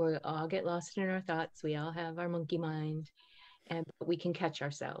thought, we all get lost in our thoughts, we all have our monkey mind, and we can catch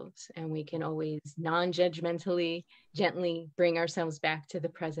ourselves, and we can always non-judgmentally, gently bring ourselves back to the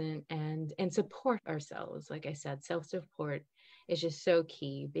present and support ourselves. Like I said, self-support is just so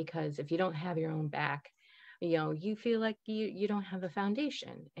key, because if you don't have your own back, you feel like you don't have a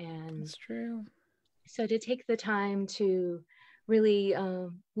foundation. And That's true. so to take the time to really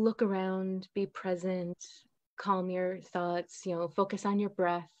look around, be present, calm your thoughts, focus on your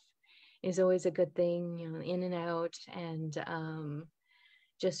breath is always a good thing, in and out. And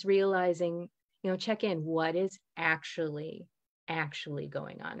just realizing, check in, what is actually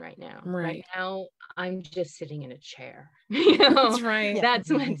going on right now. Right now, I'm just sitting in a chair. That's right.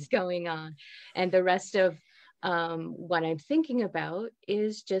 That's what's going on. And the rest of what I'm thinking about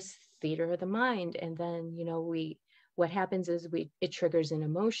is just theater of the mind. And then, what happens is it triggers an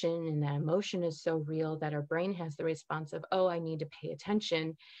emotion, and that emotion is so real that our brain has the response of, oh, I need to pay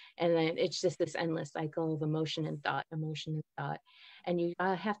attention. And then it's just this endless cycle of emotion and thought. And you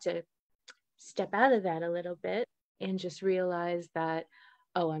have to step out of that a little bit and just realize that,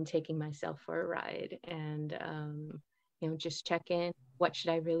 oh, I'm taking myself for a ride. And just check in. What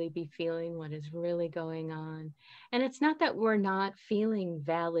should I really be feeling? What is really going on? And it's not that we're not feeling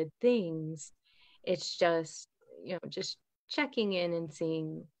valid things. It's just, just checking in and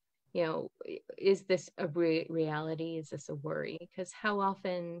seeing, is this a reality? Is this a worry? Because how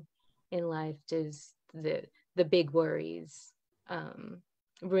often in life does the big worries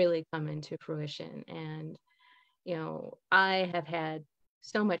really come into fruition? And, I have had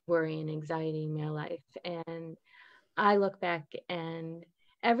so much worry and anxiety in my life, and I look back and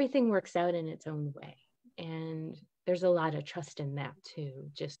everything works out in its own way. And there's a lot of trust in that too.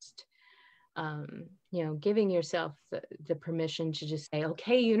 Just, giving yourself the permission to just say,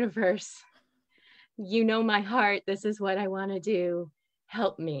 okay, universe, my heart, this is what I want to do.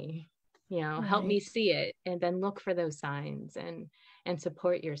 Help me, help me see it, and then look for those signs and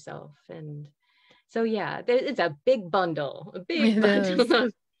support yourself. And so, yeah, it's a big bundle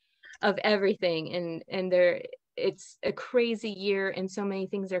of everything. And it's a crazy year, and so many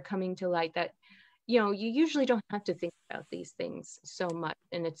things are coming to light that, you usually don't have to think about these things so much,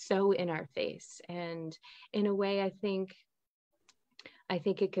 and it's so in our face. And in a way, I think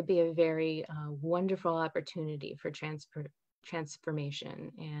it could be a very wonderful opportunity for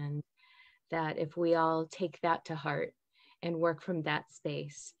transformation. And that if we all take that to heart and work from that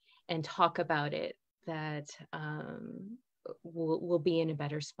space and talk about it, that we'll be in a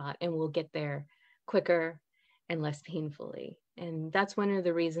better spot, and we'll get there quicker and less painfully. And that's one of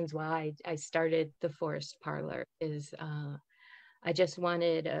the reasons why I started the Forest Parlour, is I just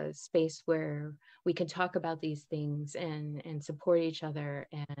wanted a space where we can talk about these things and support each other.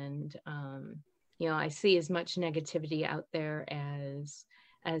 And I see as much negativity out there as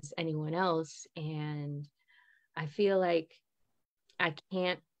anyone else, and I feel like I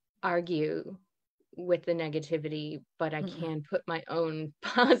can't argue with the negativity, but I can put my own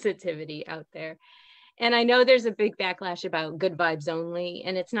positivity out there. And I know there's a big backlash about good vibes only,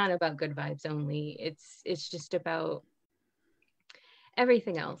 and it's not about good vibes only. It's just about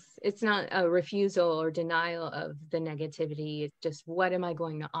everything else. It's not a refusal or denial of the negativity. It's just, what am I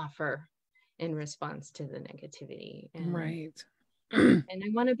going to offer in response to the negativity? And, and I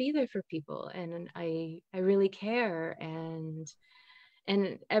want to be there for people, and I really care. And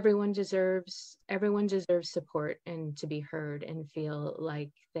everyone deserves support, and to be heard, and feel like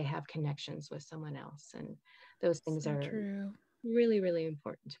they have connections with someone else. And those things are really, really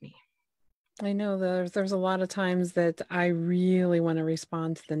important to me. I know there's a lot of times that I really want to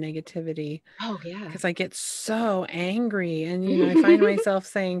respond to the negativity. Oh yeah. Because I get so angry, and I find myself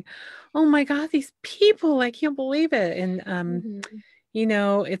saying, "Oh my God, these people! I can't believe it!" And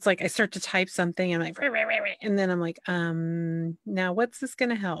it's like I start to type something, and I'm like, "Rah, rah, rah, rah," and then I'm like, now what's this going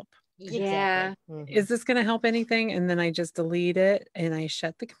to help? Yeah. Exactly. Is this going to help anything? And then I just delete it, and I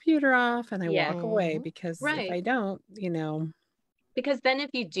shut the computer off, and I walk away, because if I don't, because then if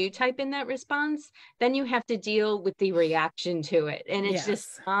you do type in that response, then you have to deal with the reaction to it, and it's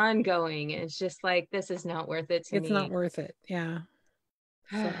just ongoing. It's just like, this is not worth it to me. It's not worth it. Yeah.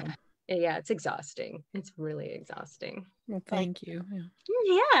 So yeah, it's exhausting. It's really exhausting. Well, thank you.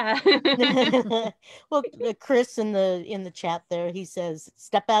 Yeah. Well, Chris in the chat there, he says,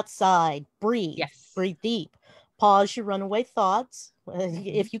 step outside, breathe, breathe deep, pause your runaway thoughts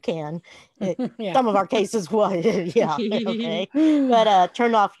if you can. Some of our cases, yeah, okay. But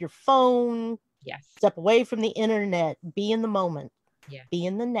turn off your phone. Yes. Step away from the internet. Be in the moment. Yeah. Be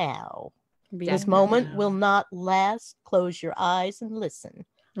in the now. This moment will not last. Close your eyes and listen.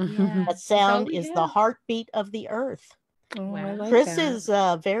 Yeah. That sound is the heartbeat of the earth. Oh, I like Chris that. is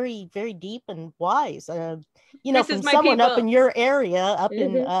very, very deep and wise. From someone people. up in your area, up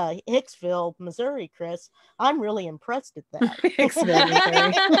in Hicksville, Missouri, Chris, I'm really impressed at that. Hicksville,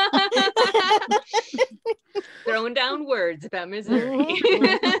 Missouri. Throwing down words about Missouri.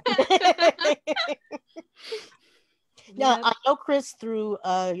 Now, I know Chris through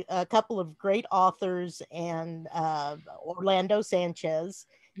a couple of great authors, and Orlando Sanchez,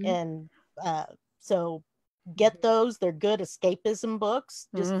 and so get those. They're good escapism books,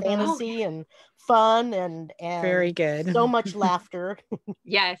 just fantasy and fun, and very good. So much laughter.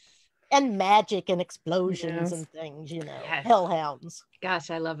 Yes. And magic and explosions and things, hellhounds. Gosh,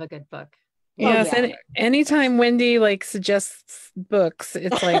 I love a good book. Yes, and anytime Wendy suggests books,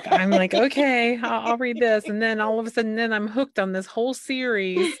 it's like I'm like, okay, I'll read this, and then all of a sudden, then I'm hooked on this whole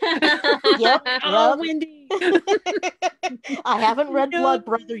series. Yep. Wendy. I haven't read Blood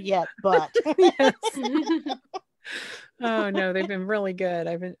Brother yet, but oh no, they've been really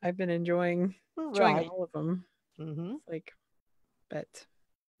good. I've been enjoying all of them.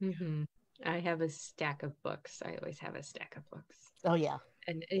 I have a stack of books. I always have a stack of books. Oh yeah.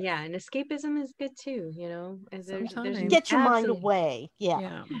 And and escapism is good too, there's get your mind away.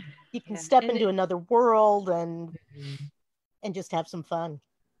 Yeah. You can step into another world and just have some fun.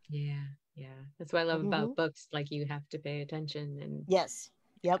 Yeah. That's what I love about books. Like, you have to pay attention, and yes.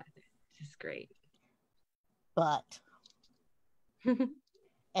 Yep. It's great. But and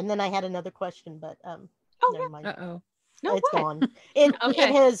then I had another question, but never mind. No, it's gone. It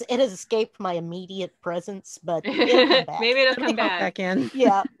has escaped my immediate presence, but it'll come back. Maybe it'll come back in.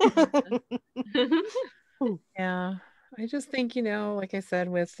 Yeah. Yeah. I just think, like I said,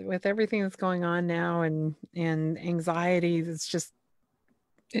 with everything that's going on now, and anxiety, it's just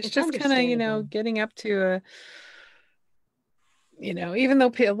kind of, getting up to even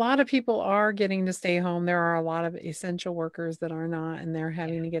though a lot of people are getting to stay home, there are a lot of essential workers that are not, and they're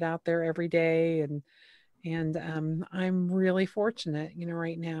having to get out there every day. And I'm really fortunate,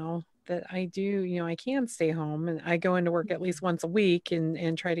 right now, that I do, I can stay home, and I go into work at least once a week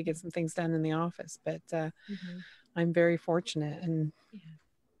and try to get some things done in the office. But I'm very fortunate, and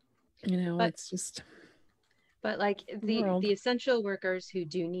it's just. But like the essential workers who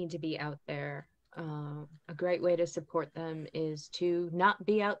do need to be out there, a great way to support them is to not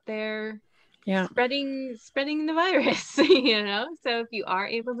be out there spreading the virus. So if you are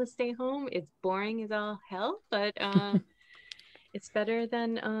able to stay home, it's boring as all hell, but it's better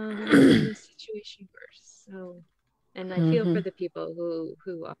than making the situation worse. So, and I feel for the people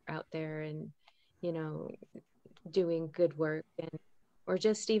who are out there and doing good work, or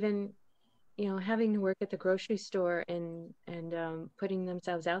just even having to work at the grocery store and putting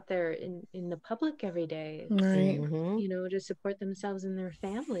themselves out there in the public every day, to support themselves and their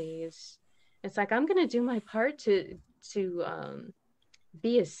families. It's like, I'm going to do my part to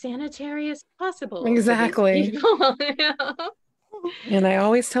be as sanitary as possible. Exactly. And I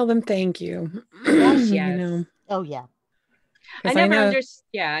always tell them thank you. Yes. Oh yeah. I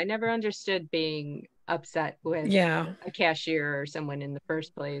never understood being upset with a cashier or someone in the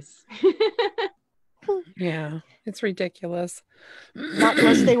first place. Yeah, it's ridiculous. Not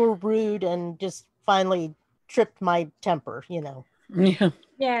unless they were rude and just finally tripped my temper, Yeah.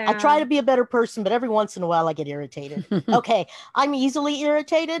 I try to be a better person, but every once in a while I get irritated. Okay, I'm easily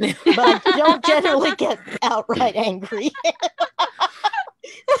irritated, but I don't generally get outright angry.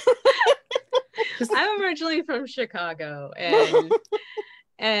 I'm originally from Chicago,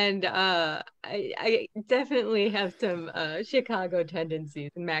 And I definitely have some Chicago tendencies.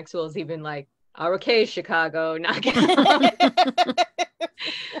 And Maxwell's even like, okay, Chicago, knock it off.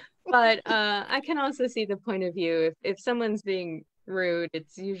 But I can also see the point of view. If someone's being rude,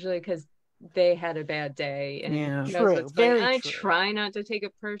 it's usually because they had a bad day and knows what's going on. I try not to take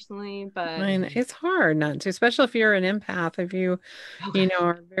it personally, but I mean, it's hard not to, especially if you're an empath, if you you know,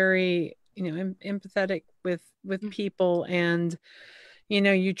 are very, you know, empathetic with people, and you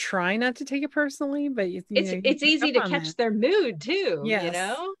know, you try not to take it personally, but it's easy to catch their mood too. Yes. You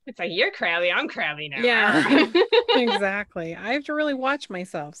know, it's like, you're crabby, I'm crabby now. Yeah. Exactly. I have to really watch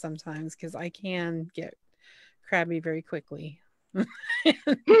myself sometimes because I can get crabby very quickly.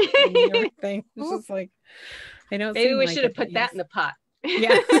 Everything. It's just like, I know. Maybe we should have put that in the pot.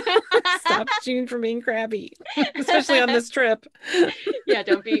 Yeah. Stop June from being crabby, especially on this trip. Yeah,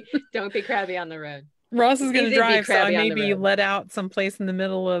 don't be crabby on the road. Ross is going to drive, so I may be let out someplace in the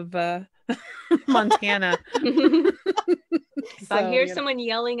middle of Montana. If I hear someone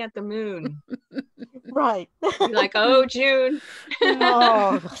yelling at the moon, right? You're like, oh, June.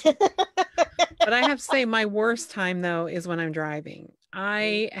 Oh. But I have to say, my worst time though is when I'm driving.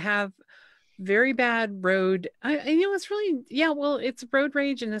 I have very bad road. You know, it's really, well, it's road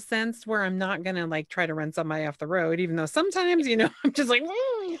rage in a sense where I'm not gonna like try to run somebody off the road, even though sometimes, you know, I'm just like,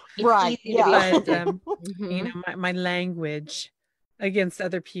 right, yeah. But you know, my language against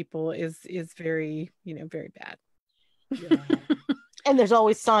other people is very, you know, very bad. Yeah. And there's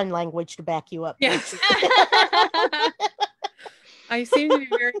always sign language to back you up. Yes. I seem to be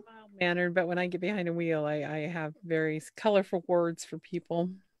very mild-mannered, but when I get behind a wheel, I have very colorful words for people.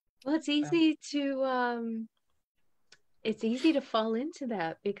 Well, it's easy to fall into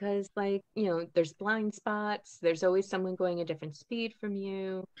that because, like, you know, there's blind spots. There's always someone going a different speed from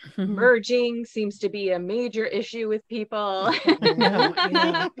you. Merging seems to be a major issue with people.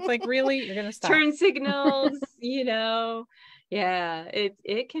 It's like, really, you're gonna stop? Turn signals, you know. Yeah,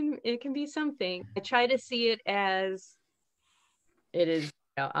 it can be something. I try to see it as it is.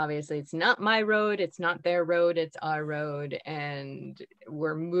 You know, obviously, it's not my road. It's not their road. It's our road, and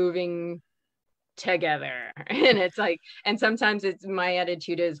we're moving together. And it's like, and sometimes it's my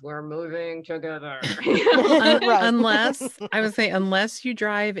attitude is we're moving together. Unless you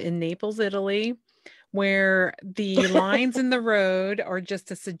drive in Naples, Italy, where the lines in the road are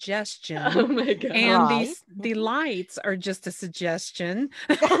just a suggestion. Oh my God. And the lights are just a suggestion.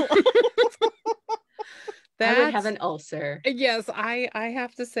 I would have an ulcer. Yes, I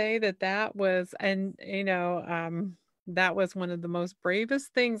have to say that was, and you know, that was one of the most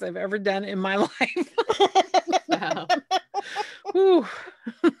bravest things I've ever done in my life. Wow. Ooh,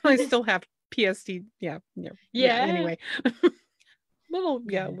 I still have PST. Yeah. Anyway,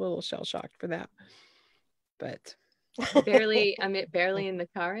 little shell shocked for that, but I'm barely in the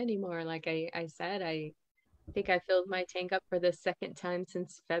car anymore. Like I said, I think I filled my tank up for the second time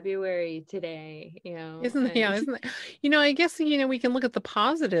since February today, you know. Isn't it? You know, I guess, you know, we can look at the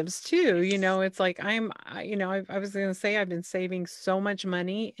positives too. You know, it's like I was going to say I've been saving so much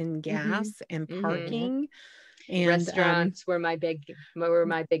money in gas and parking. And restaurants were my big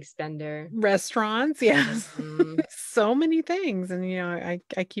spender. Restaurants, yes. So many things. And you know,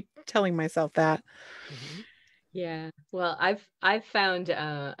 I keep telling myself that. Yeah, well, I've found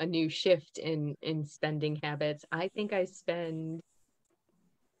a new shift in spending habits. I think I spend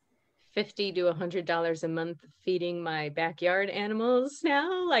 $50 to $100 a month feeding my backyard animals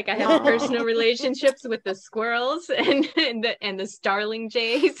now. Like I have personal relationships with the squirrels and the starling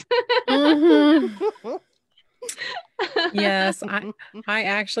jays. Yes, I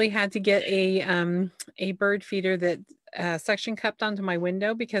actually had to get a bird feeder that suction cupped onto my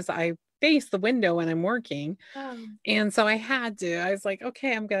window because I face the window when I'm working. And so I was like,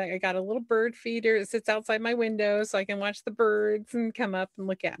 okay, I got a little bird feeder. It sits outside my window so I can watch the birds and come up and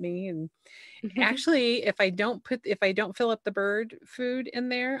look at me. And actually, if I don't fill up the bird food in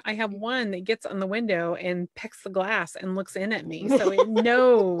there, I have one that gets on the window and pecks the glass and looks in at me. So it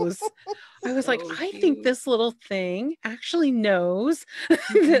knows. I was like, I think this little thing actually knows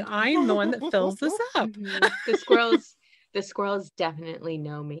that I'm the one that fills this up. The squirrels definitely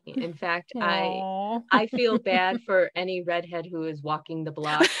know me. In fact, I feel bad for any redhead who is walking the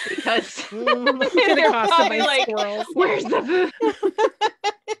block because they're probably like, squirrels. Where's the food?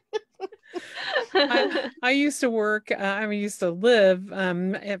 I used to live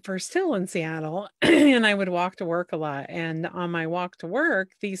at First Hill in Seattle, and I would walk to work a lot. And on my walk to work,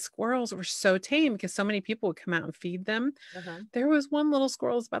 these squirrels were so tame because so many people would come out and feed them. There was one little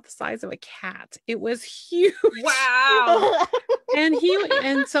squirrel was about the size of a cat. It was huge. Wow.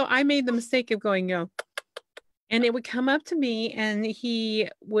 And so I made the mistake of going, And it would come up to me and he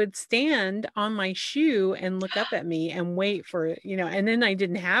would stand on my shoe and look up at me and wait for, and then I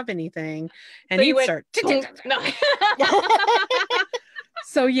didn't have anything and so he'd start. No.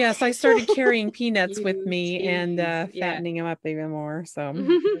 So yes, I started carrying Peanuts with me and fattening him up even more. So I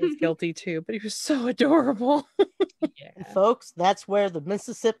was guilty too, but he was so adorable. Yeah. Folks, that's where the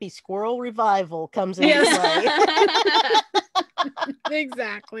Mississippi squirrel revival comes into play.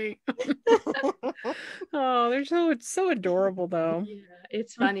 Exactly. Oh, they're so adorable though. Yeah,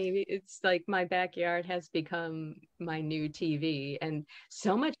 it's funny. It's like my backyard has become my new TV, and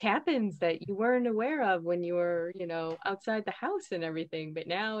so much happens that you weren't aware of when you were, outside the house and everything. But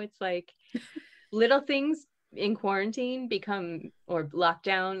now it's like little things in quarantine become, or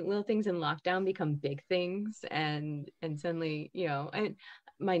lockdown, little things in lockdown become big things, and suddenly, and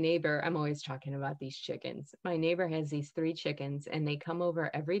my neighbor, I'm always talking about these chickens. My neighbor has these 3 chickens, and they come over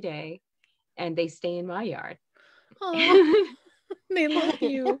every day, and they stay in my yard. They love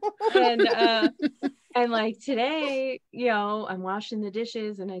you. And like today, I'm washing the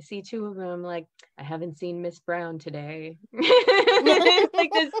dishes and I see 2 of them. Like, I haven't seen Miss Brown today.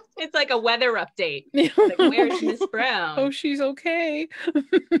 Like this, it's like a weather update. Like, where's Miss Brown? Oh, she's okay.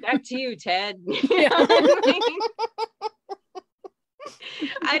 Back to you, Ted.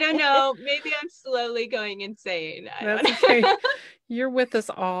 I don't know. Maybe I'm slowly going insane. That's okay. You're with us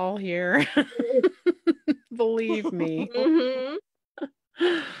all here. Believe me. Mm-hmm.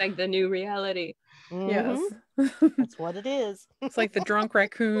 Like the new reality. Yes. That's what it is. It's like the drunk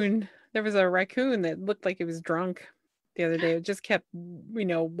raccoon. There was a raccoon that looked like it was drunk the other day. It just kept,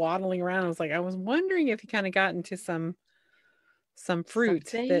 waddling around. I was wondering if he kind of got into some fruit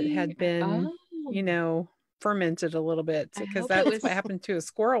that had been, fermented a little bit, because that's what happened to a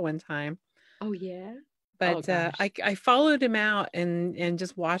squirrel one time. Oh yeah. But I followed him out and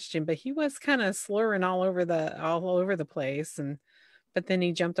just watched him, but he was kind of slurring all over the place, but then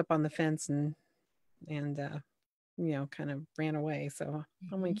he jumped up on the fence and kind of ran away. So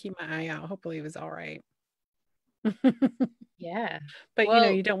I'm going to keep my eye out. Hopefully he was all right. Yeah.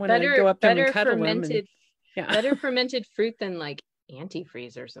 But you don't want to go up there and cuddle him. Better fermented fruit than like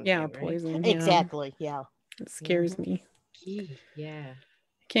antifreeze or something. Yeah, right? poison. Exactly. Yeah. It scares me. Yeah.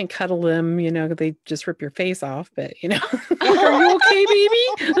 Can't cuddle them, they just rip your face off, but are you okay, baby?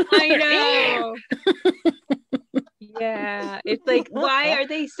 I know. Yeah, it's like, why are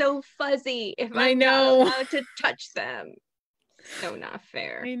they so fuzzy if I'm not allowed to touch them? So not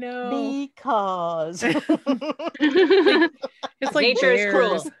fair. I know. Because it's like nature is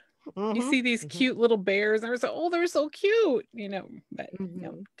cruel. You see these cute little bears, and I was like, oh, they're so cute, but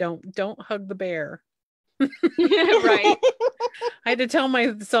don't hug the bear. Right. I had to tell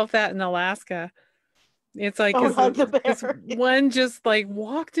myself that in Alaska. It's like this one just like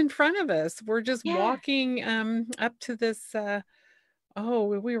walked in front of us. We're just walking up to this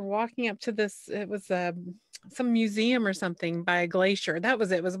we were walking up to this, it was some museum or something by a glacier.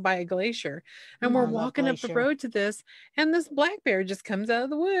 It was by a glacier. And we're walking up the road to this, and this black bear just comes out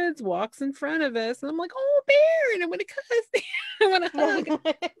of the woods, walks in front of us, and I'm like, oh, bear, and I want to cuss. I want to hug.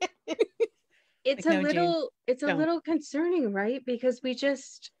 It's like, a little concerning, right? Because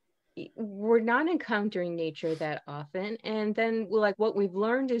we're not encountering nature that often, and then what we've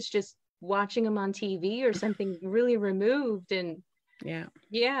learned is just watching them on TV or something really removed, and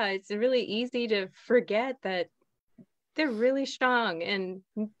it's really easy to forget that they're really strong and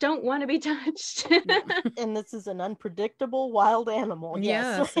don't want to be touched. And this is an unpredictable wild animal.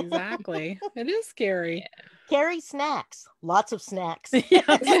 Yes, exactly. It is scary. Yeah. Carry snacks, lots of snacks.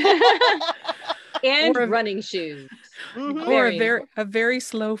 And running shoes. Mm-hmm. Or a very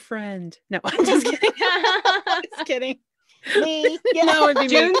slow friend. No, I'm just kidding. Just kidding. Me. Yeah. No, it'd be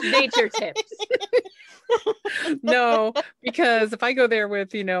June's nature tips. No, because if I go there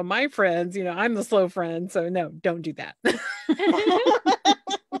with, my friends, I'm the slow friend. So no, don't do that.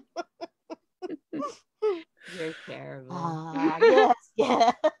 You're terrible.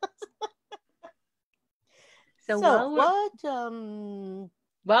 Yes. So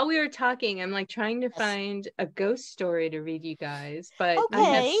while we were talking, I'm trying to find a ghost story to read you guys, but I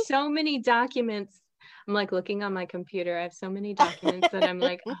have so many documents. I'm looking on my computer. I have so many documents that I'm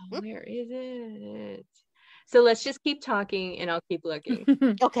oh, where is it? So let's just keep talking and I'll keep looking.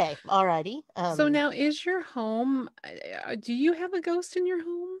 Okay. Alrighty. So now, is your home, do you have a ghost in your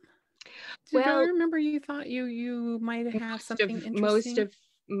home? I remember you thought you might have something interesting?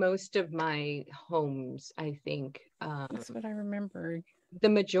 Most of my homes, I think. That's what I remember. The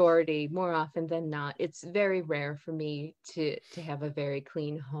majority, more often than not. It's very rare for me to have a very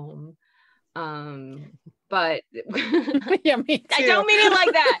clean home. But yeah, me too. I don't mean it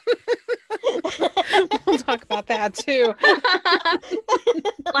like that. We'll talk about that too.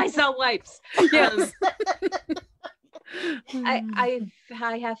 Lysol wipes. Yes. I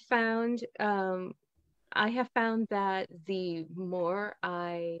have found that the more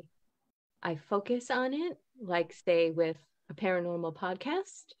I focus on it, like say with a paranormal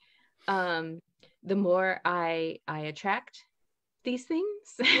podcast, the more I attract these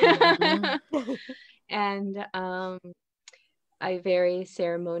things. Mm-hmm. And I very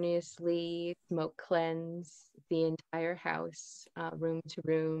ceremoniously smoke cleanse the entire house, room to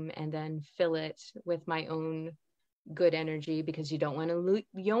room, and then fill it with my own good energy, because you don't want to leave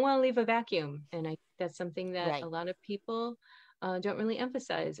a vacuum. And that's something that Right. a lot of people don't really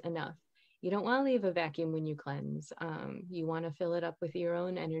emphasize enough. You don't want to leave a vacuum when you cleanse. You want to fill it up with your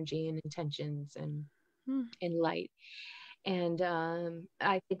own energy and intentions and light. And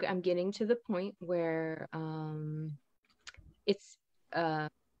I think I'm getting to the point where it's I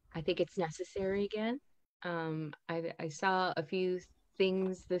think it's necessary again. I saw a few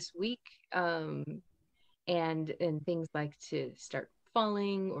things this week, and things like to start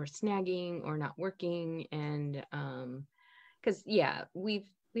falling or snagging or not working, and because we've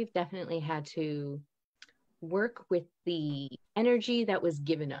definitely had to work with the energy that was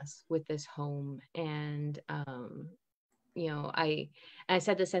given us with this home. And I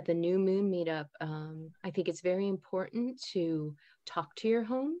said this at the new moon meetup. I think it's very important to talk to your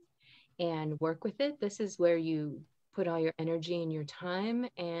home and work with it. This is where you put all your energy and your time.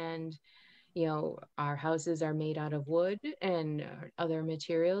 And our houses are made out of wood and other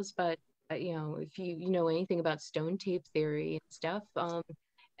materials, but if you know anything about stone tape theory and stuff,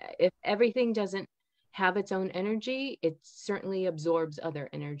 if everything doesn't have its own energy, it certainly absorbs other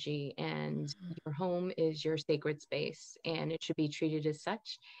energy. And your home is your sacred space, and it should be treated as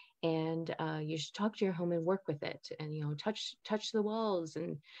such. And you should talk to your home and work with it, and touch the walls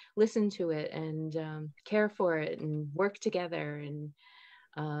and listen to it, and care for it and work together. And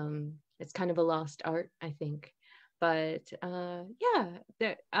it's kind of a lost art, I think. But I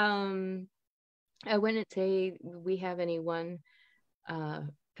wouldn't say we have any one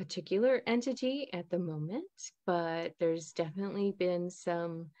particular entity at the moment, but there's definitely been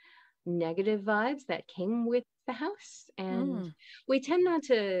some negative vibes that came with the house. And we tend not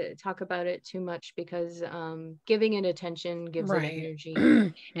to talk about it too much, because giving it attention gives it energy.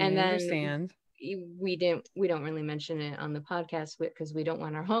 And then understand. we don't really mention it on the podcast because we don't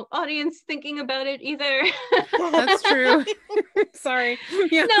want our whole audience thinking about it either. That's true. Sorry.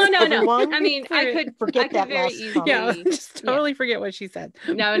 Yeah. No. Everyone, I mean, I could very easily. Yeah, just totally forget what she said.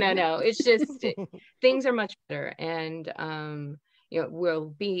 No. It's just things are much better. And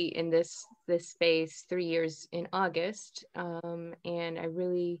we'll be in this space 3 years in August. And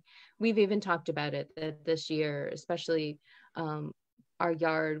we've even talked about it that this year, especially our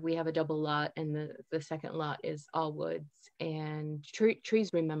yard, we have a double lot, and the second lot is all woods, and trees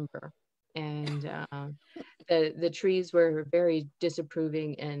remember. And the trees were very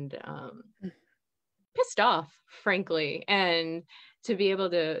disapproving and pissed off, frankly. And to be able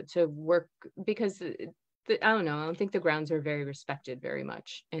to work, because I don't know, I don't think the grounds are very respected very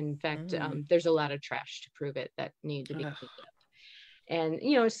much. In fact, there's a lot of trash to prove it that need to be cleaned up,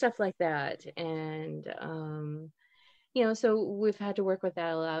 and stuff like that. And so we've had to work with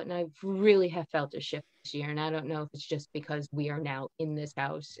that a lot, and I really have felt a shift this year. And I don't know if it's just because we are now in this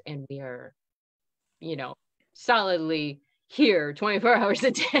house and we are, solidly here 24 hours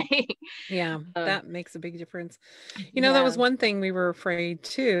a day. Yeah, that makes a big difference. That was one thing we were afraid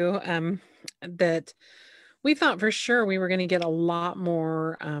too, that we thought for sure we were going to get a lot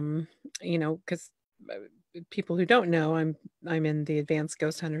more, because people who don't know, I'm in the Advanced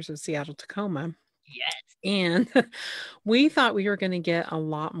Ghost Hunters of Seattle, Tacoma. Yes. And we thought we were going to get a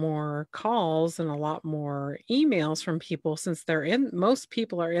lot more calls and a lot more emails from people, since most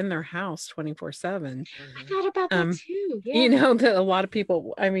people are in their house 24/7. I thought about that too. Yeah. That a lot of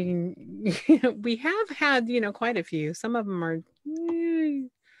people, I mean, we have had, quite a few. Some of them are, we'll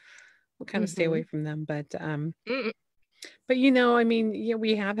kind of stay away from them, but I mean,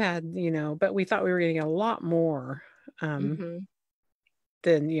 we have had, but we thought we were going to get a lot more.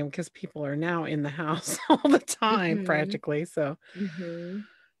 Then because people are now in the house all the time practically, so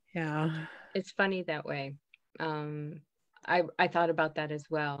yeah, it's funny that way. I thought about that as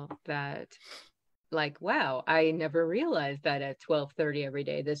well, that like, wow, I never realized that at 12:30 every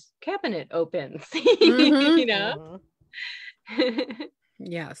day this cabinet opens.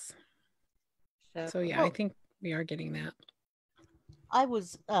 Yes. So yeah, well, I think we are getting that. I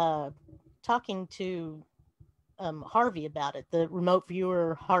was talking to Harvey about it, the remote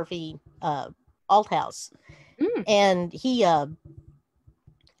viewer Harvey alt house, and he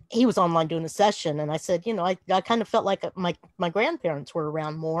was online doing a session, and I said, I kind of felt like my grandparents were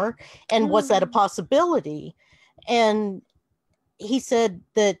around more, and was that a possibility? And he said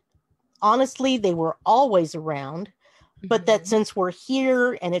that honestly they were always around, but that since we're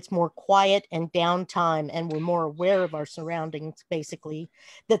here and it's more quiet and downtime and we're more aware of our surroundings, basically,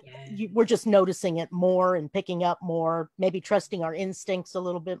 that we're just noticing it more and picking up more, maybe trusting our instincts a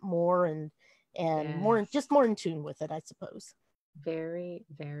little bit more, and more in tune with it, I suppose. Very,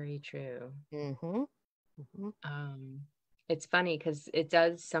 very true. It's funny because it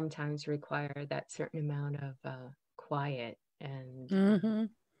does sometimes require that certain amount of quiet and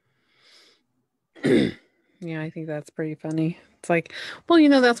yeah, I think that's pretty funny. It's like, well,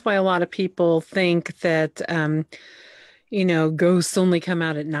 that's why a lot of people think that ghosts only come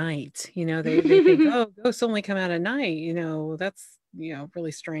out at night. They think, oh, ghosts only come out at night, that's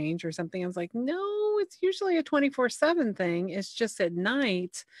really strange or something. I was like, no, it's usually a 24/7 thing. It's just at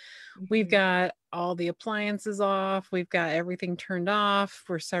night we've got all the appliances off, we've got everything turned off,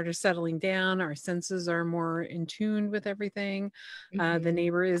 we're started settling down, our senses are more in tune with everything. The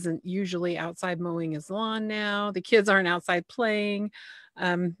neighbor isn't usually outside mowing his lawn now, the kids aren't outside playing,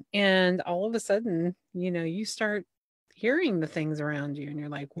 and all of a sudden you start hearing the things around you and you're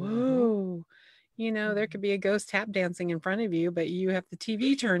like, whoa. There could be a ghost tap dancing in front of you, but you have the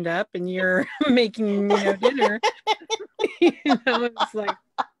TV turned up and you're making, dinner. It's like,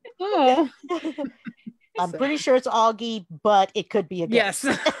 oh. I'm pretty sure it's Augie, but it could be a ghost.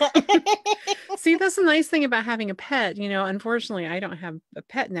 Yes. See, that's the nice thing about having a pet. Unfortunately, I don't have a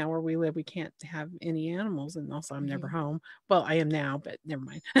pet now where we live. We can't have any animals, and also I'm never home. Well, I am now, but never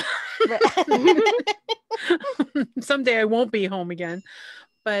mind. Someday I won't be home again.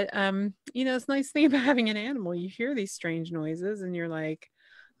 But it's a nice thing about having an animal. You hear these strange noises and you're like,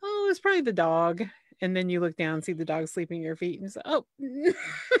 oh, it's probably the dog. And then you look down and see the dog sleeping at your feet and say, oh,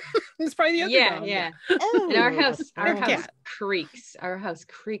 it's probably the other dog. Yeah. And our house creaks. Our house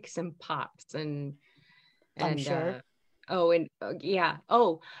creaks and pops and I'm sure.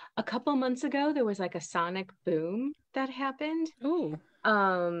 A couple months ago there was like a sonic boom that happened. Oh.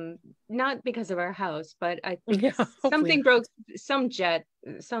 Not because of our house, but I think something broke, some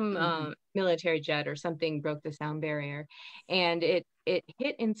military jet or something broke the sound barrier, and it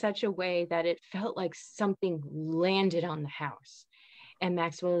hit in such a way that it felt like something landed on the house. And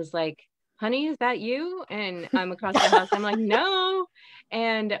Maxwell was like, honey, is that you? And I'm across the house. I'm like, no.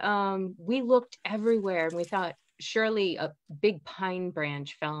 And we looked everywhere and we thought surely a big pine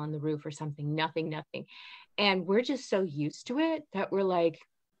branch fell on the roof or something. Nothing. And we're just so used to it that we're like,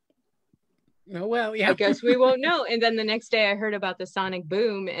 oh, well, yeah, I guess we won't know. And then the next day I heard about the sonic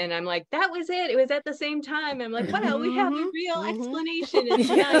boom and I'm like, that was it. It was at the same time. I'm like, wow, we have a real explanation. It's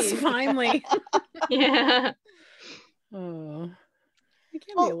yes, nice. Finally. Yeah. Oh, it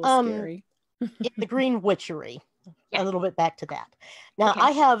can be a little scary. The green witchery. A little bit back to that. Now,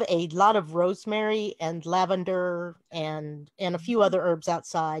 I have a lot of rosemary and lavender and a few other herbs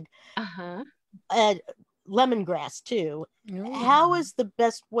outside. Lemongrass too. How is the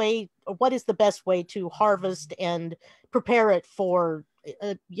best way? What is the best way to harvest and prepare it for,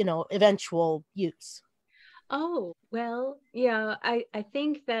 eventual use? Oh, well, yeah. I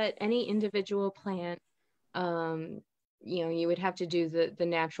think that any individual plant, you would have to do the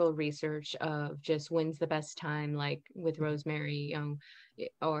natural research of just when's the best time, like with rosemary,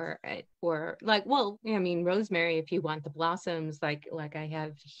 or like, well, I mean, rosemary, if you want the blossoms, like I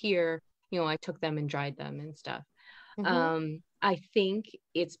have here, I took them and dried them and stuff. I think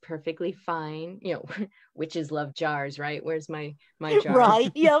it's perfectly fine. Witches love jars, right? Where's my jar?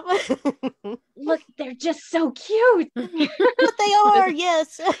 Right. Yep. Look, they're just so cute. But they are,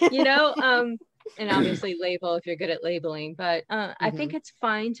 yes. And obviously label if you're good at labeling. But I think it's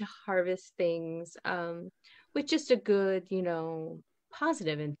fine to harvest things with just a good,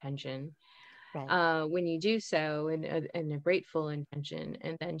 positive intention. Right. When you do so, and a grateful intention,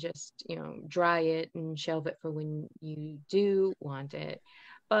 and then just dry it and shelve it for when you do want it.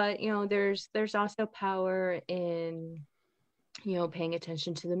 But there's also power in paying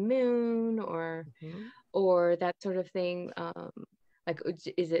attention to the moon or that sort of thing. Like,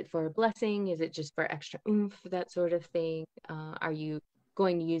 is it for a blessing? Is it just for extra oomph? That sort of thing. Are you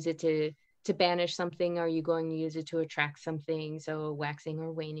going to use it to banish something? Are you going to use it to attract something? So a waxing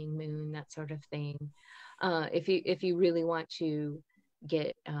or waning moon, that sort of thing. If you really want to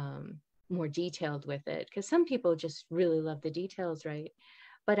get more detailed with it, because some people just really love the details, right?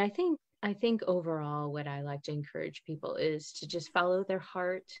 But I think overall, what I like to encourage people is to just follow their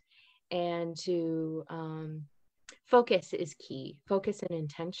heart and to focus is key. Focus and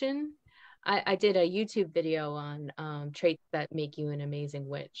intention. I did a YouTube video on traits that make you an amazing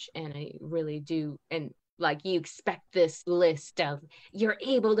witch, and I really do. And like, you expect this list of you're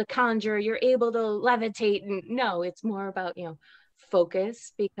able to conjure, you're able to levitate, and no, it's more about,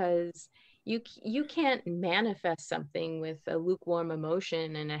 focus, because you can't manifest something with a lukewarm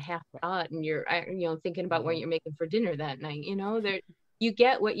emotion and a half thought, and you're thinking about what you're making for dinner that night. There, you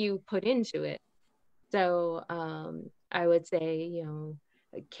get what you put into it. So I would say,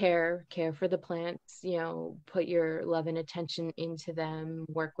 care for the plants, put your love and attention into them,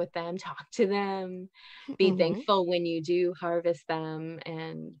 work with them, talk to them, be thankful when you do harvest them.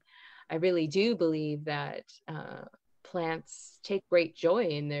 And I really do believe that plants take great joy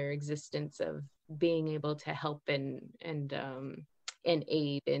in their existence of being able to help and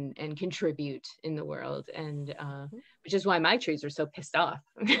aid and contribute in the world, and which is why my trees are so pissed off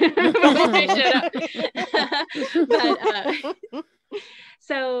when they shut up. But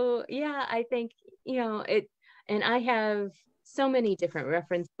so yeah, I think it, and I have so many different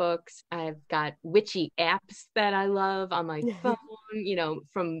reference books. I've got witchy apps that I love on my phone,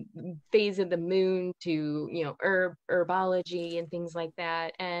 from phase of the moon to herbology and things like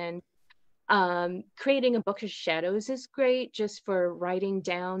that. And creating a book of shadows is great, just for writing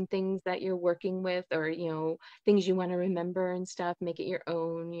down things that you're working with, or things you want to remember and stuff. Make it your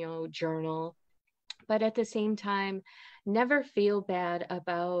own journal. But at the same time, never feel bad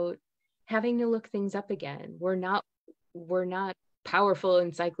about having to look things up again. We're not powerful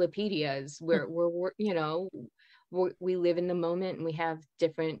encyclopedias. We live in the moment, and we have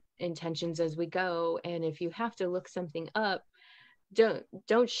different intentions as we go. And if you have to look something up,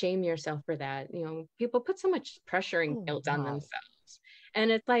 don't shame yourself for that. People put so much pressure and guilt on themselves,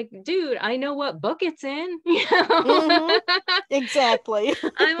 and it's like, dude, I know what book it's in. Exactly.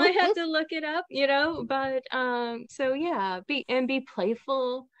 I might have to look it up, but so yeah, be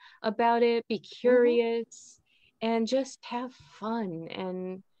playful about it, be curious, and just have fun.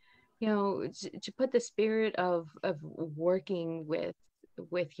 And to put the spirit of working with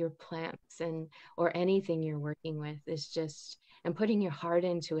your plants or anything you're working with is just, and putting your heart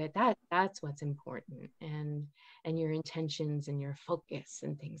into it, that's what's important, and your intentions and your focus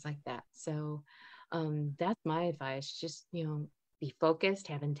and things like that. So that's my advice. Just be focused,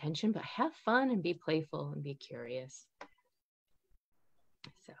 have intention, but have fun and be playful and be curious.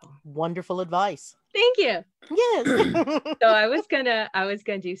 So wonderful advice. Thank you. Yes. So I was gonna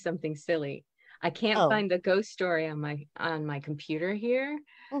do something silly. I can't find the ghost story on my computer here,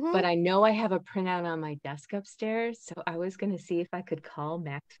 but I know I have a printout on my desk upstairs. So I was gonna see if I could call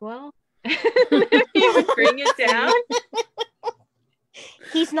Maxwell. If he would bring it down.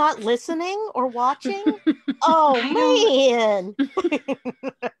 He's not listening or watching? Oh, man.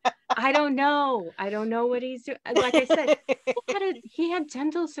 I don't know what he's doing. Like I said, he had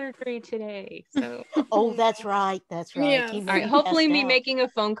dental surgery today. So that's right. Yeah. All right. Hopefully me making a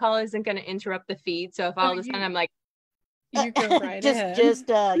phone call isn't going to interrupt the feed. So if all of a sudden I'm like, you go right ahead. Just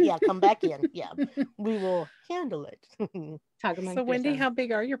come back in. Yeah, we will handle it. So Wendy, how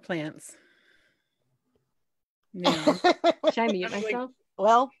big are your plants? No. Should I mute myself?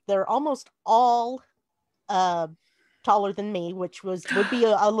 Well, they're almost all taller than me, which would be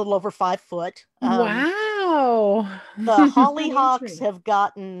a little over 5 foot. Wow. The hollyhocks have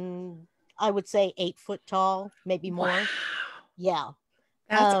gotten, I would say, 8 foot tall, maybe more. Wow. Yeah.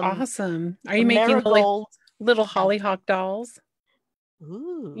 That's awesome. Are you making little hollyhock dolls?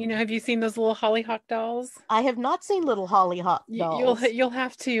 Ooh. Have you seen those little hollyhock dolls? I have not seen little hollyhock dolls. You'll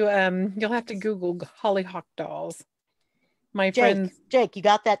have to Google hollyhock dolls. My friend Jake, you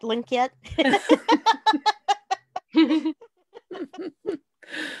got that link yet? You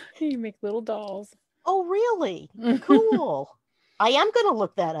make little dolls. Oh, really? Cool. I am going to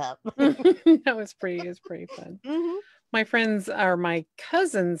look that up. It was pretty fun. My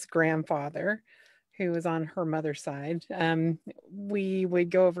cousin's grandfather, who was on her mother's side, we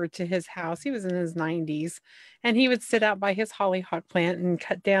would go over to his house. He was in his 90s, and he would sit out by his hollyhock plant and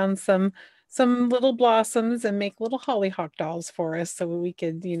cut down some little blossoms and make little hollyhock dolls for us, so we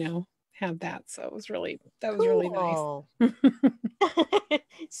could, have that. So it was really nice.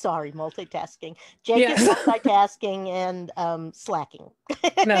 Sorry, multitasking. Jake is multitasking and slacking.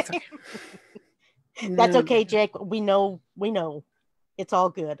 That's okay. That's okay, Jake. We know. It's all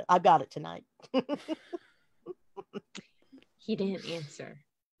good. I got it tonight. He didn't answer.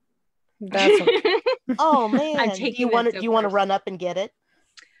 That's okay. Oh man. Do you want to run up and get it?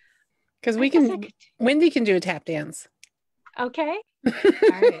 Because Wendy can do a tap dance. Okay. All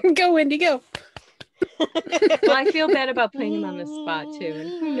right. Go, Wendy, go. Well, I feel bad about putting him on the spot too. And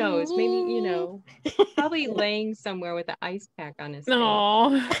who knows, maybe, probably laying somewhere with an ice pack on his face.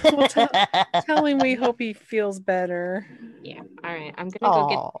 No, well, tell him we hope he feels better. Yeah. All right. I'm gonna go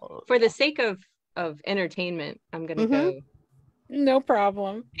get, for the sake of entertainment, I'm gonna go. No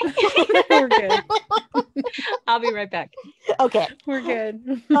problem. We're good. I'll be right back. Okay. We're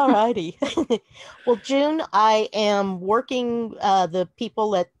good. All righty. Well, June, I am working, the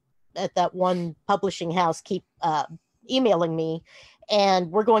people at that one publishing house keep emailing me,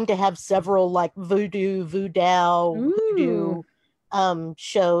 and we're going to have several like voodoo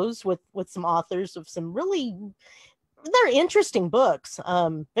shows with some authors of some really, they're interesting books,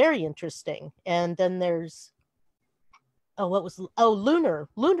 very interesting. And then there's lunar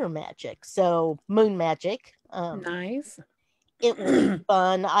magic, so moon magic. Nice. It will be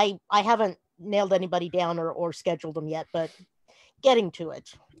fun. I haven't nailed anybody down or scheduled them yet, but getting to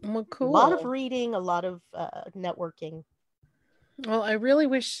it. Well, cool. A lot of reading, a lot of networking. Well, I really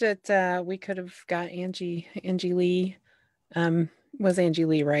wish that we could have got Angie Lee. Was Angie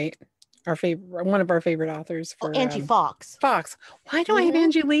Lee right? One of our favorite authors for Angie Fox. Fox. Why do I have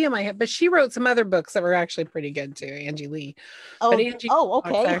Angie Lee in my head? But she wrote some other books that were actually pretty good too. Angie Lee. Oh, but Angie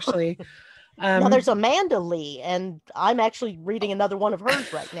okay. Fox, actually. Now there's Amanda Lee, and I'm actually reading another one of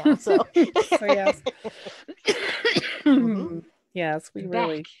hers right now. So, yes. Yes, we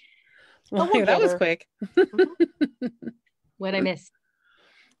really. Well, that was quick. What I missed?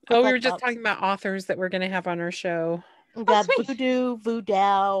 Oh, we were just talking about authors that we're going to have on our show. We got Voodoo,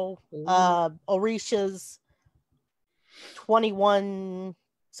 Orishas, 21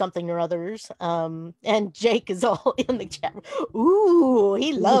 something or others. And Jake is all in the chat. Ooh,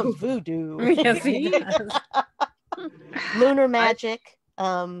 he loves voodoo. Yes, he does. Lunar magic,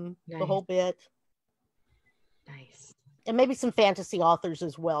 nice. The whole bit. Nice. And maybe some fantasy authors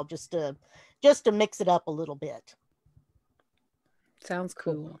as well, just to mix it up a little bit. Sounds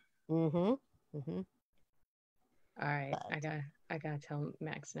cool. All right, I gotta tell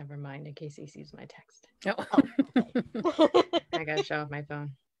Max never mind in case he sees my text. Okay. I gotta show off my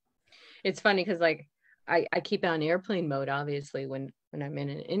phone. It's funny because like I keep it on airplane mode, obviously, when I'm in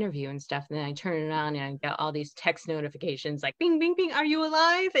an interview and stuff, and then I turn it on and I get all these text notifications like bing bing bing, are you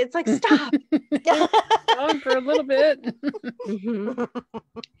alive? It's like, stop. On for a little bit.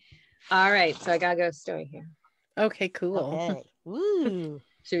 All right, so I gotta go story here. Okay, cool. Okay. Woo.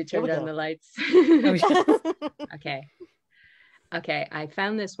 Should we turn down the lights? Okay, I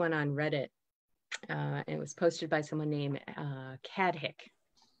found this one on Reddit. It was posted by someone named Cadhick,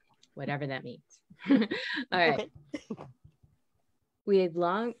 whatever that means. All right. Okay. We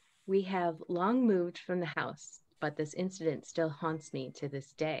have long moved from the house, but this incident still haunts me to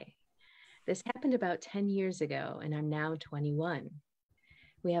this day. This happened about 10 years ago, and I'm now 21.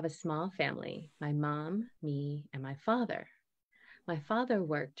 We have a small family, my mom, me, and my father. My father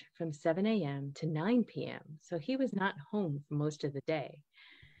worked from 7 a.m. to 9 p.m., so he was not home for most of the day.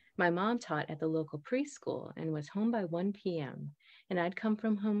 My mom taught at the local preschool and was home by 1 p.m., and I'd come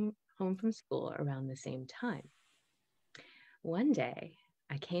home from school around the same time. One day,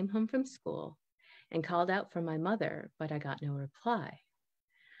 I came home from school and called out for my mother, but I got no reply.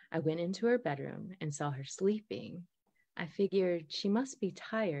 I went into her bedroom and saw her sleeping. I figured she must be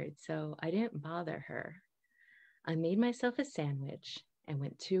tired, so I didn't bother her. I made myself a sandwich and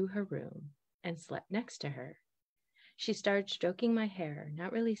went to her room and slept next to her. She started stroking my hair,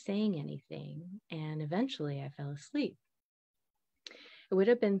 not really saying anything, and eventually I fell asleep. It would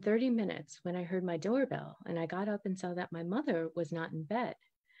have been 30 minutes when I heard my doorbell, and I got up and saw that my mother was not in bed.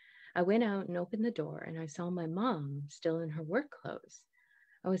 I went out and opened the door, and I saw my mom still in her work clothes.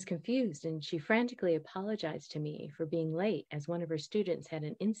 I was confused, and she frantically apologized to me for being late as one of her students had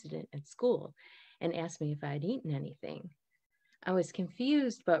an incident at school and asked me if I had eaten anything. I was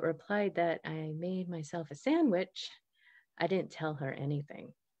confused, but replied that I made myself a sandwich. I didn't tell her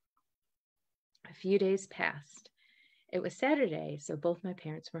anything. A few days passed. It was Saturday, so both my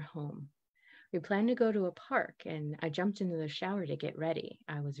parents were home. We planned to go to a park, and I jumped into the shower to get ready.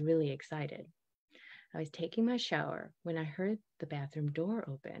 I was really excited. I was taking my shower when I heard the bathroom door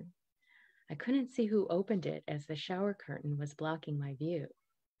open. I couldn't see who opened it as the shower curtain was blocking my view.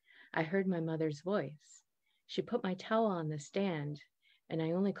 I heard my mother's voice. She put my towel on the stand, and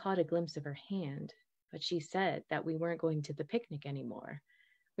I only caught a glimpse of her hand, but she said that we weren't going to the picnic anymore,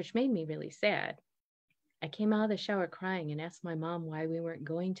 which made me really sad. I came out of the shower crying and asked my mom why we weren't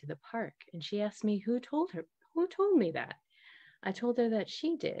going to the park, and she asked me who told me that. I told her that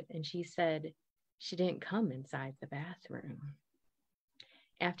she did, and she said she didn't come inside the bathroom.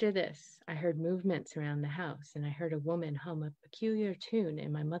 After this, I heard movements around the house, and I heard a woman hum a peculiar tune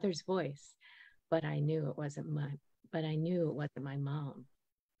in my mother's voice, but I knew it wasn't my mom.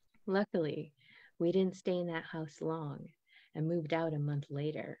 Luckily, we didn't stay in that house long and moved out a month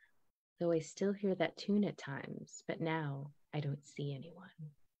later, though I still hear that tune at times, but now I don't see anyone.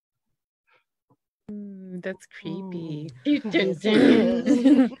 That's creepy. Yes, it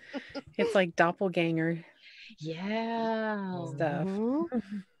is. It's like doppelganger Yeah. stuff.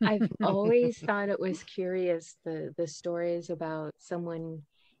 I've always thought it was curious, the stories about someone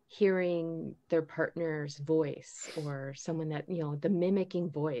hearing their partner's voice, or someone that, the mimicking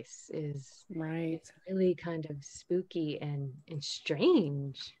voice is Right. really kind of spooky and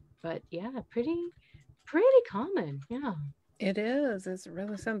strange. But yeah, pretty common. Yeah. It is. It's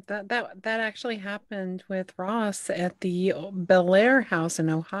really something that actually happened with Ross at the Bel Air house in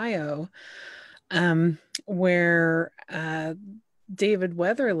Ohio, where David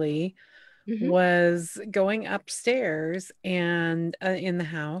Weatherly was going upstairs and in the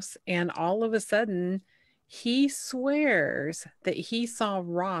house, and all of a sudden he swears that he saw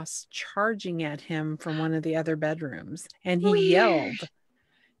Ross charging at him from one of the other bedrooms, and he yelled.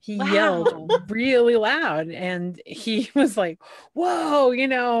 He yelled really loud, and he was like, whoa,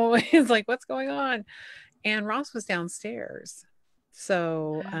 he's like, what's going on? And Ross was downstairs.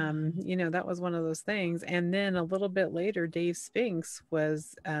 So, that was one of those things. And then a little bit later, Dave Spinks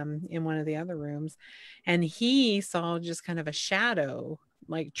was in one of the other rooms, and he saw just kind of a shadow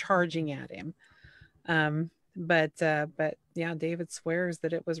like charging at him. But yeah, David swears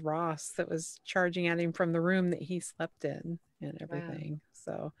that it was Ross that was charging at him from the room that he slept in and everything. Wow.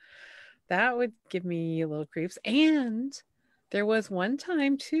 So that would give me a little creeps. And there was one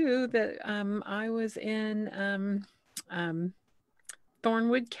time too that I was in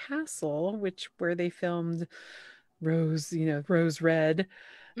Thornwood Castle, where they filmed Rose Red,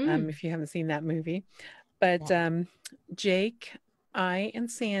 if you haven't seen that movie. But Jake, I and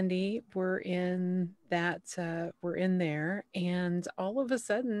Sandy were in there, and all of a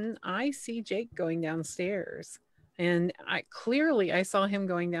sudden I see Jake going downstairs, and I saw him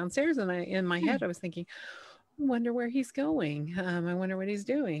going downstairs, and in my head I was thinking, I wonder where he's going. I wonder what he's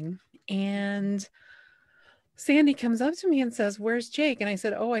doing. And Sandy comes up to me and says, where's Jake? And I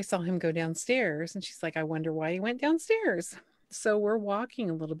said, oh, I saw him go downstairs. And she's like, I wonder why he went downstairs. So we're walking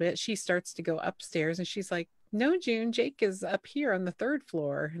a little bit. She starts to go upstairs, and she's like, no, June, Jake is up here on the 3rd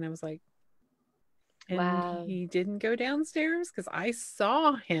floor. And I was like, and he didn't go downstairs? Because I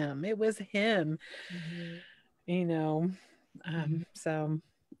saw him. It was him. So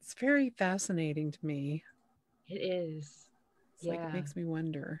it's very fascinating to me. It is. It's like, it makes me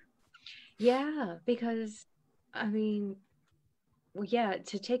wonder. Yeah, because I mean,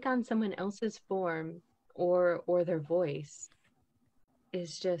 to take on someone else's form or their voice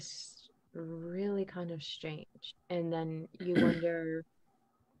is just really kind of strange. And then you wonder,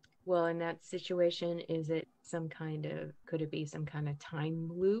 well, in that situation, could it be some kind of time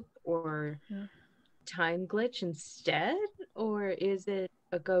loop or time glitch instead? Or is it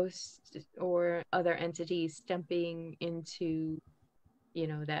a ghost or other entity stepping into,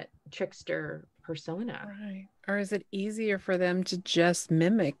 that trickster persona? Right. Or is it easier for them to just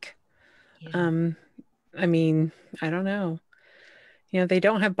mimic? Yeah. I mean, I don't know. They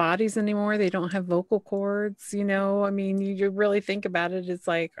don't have bodies anymore. They don't have vocal cords, I mean, you really think about it. It's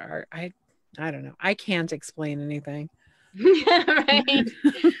like, I don't know. I can't explain anything. Right.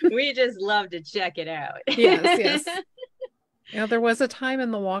 We just love to check it out. Yes. There was a time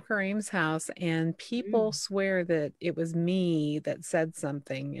in the Walker Ames house, and people swear that it was me that said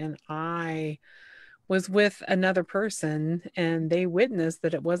something, and I was with another person, and they witnessed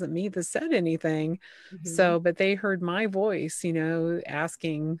that it wasn't me that said anything. So, but they heard my voice,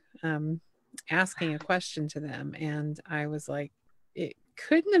 asking a question to them, and I was like, it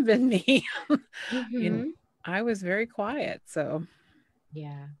couldn't have been me. And I was very quiet. So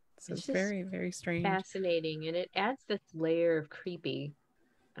yeah, so it's very, very strange, fascinating, and it adds this layer of creepy.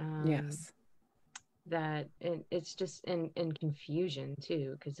 Yes. That, and it's just in confusion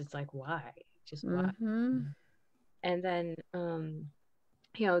too, because it's like, why? Just why? And then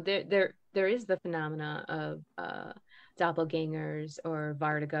there is the phenomena of doppelgangers or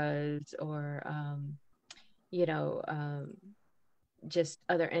Vartigas or just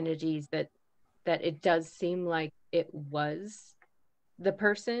other entities that it does seem like it was the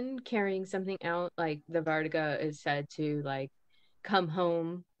person carrying something out. Like the Vartiga is said to like come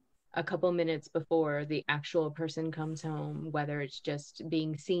home a couple minutes before the actual person comes home, whether it's just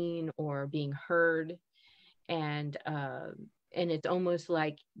being seen or being heard. And it's almost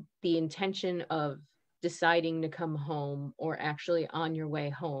like the intention of deciding to come home or actually on your way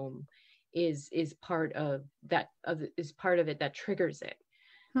home is part of that, is part of it that triggers it.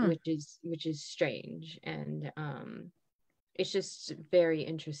 which is strange. And it's just very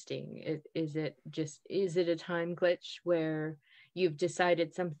interesting. Is it a time glitch where you've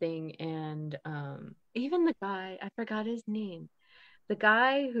decided something, and even the guy, I forgot his name, the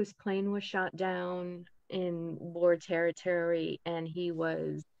guy whose plane was shot down in war territory, and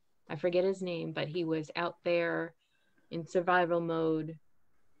I forget his name, but he was out there in survival mode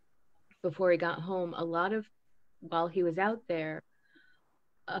before he got home. While he was out there,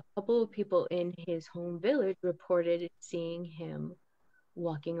 a couple of people in his home village reported seeing him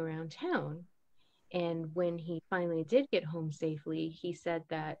walking around town. And when he finally did get home safely, he said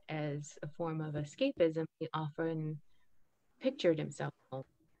that as a form of escapism, he often pictured himself home,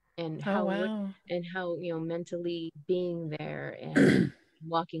 and Oh, wow. how mentally being there and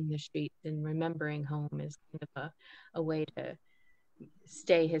walking the streets and remembering home is kind of a way to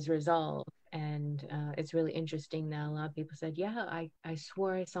stay his resolve. And it's really interesting that a lot of people said, yeah, I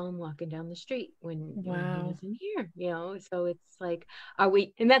swore I saw him walking down the street when he was in here, so it's like,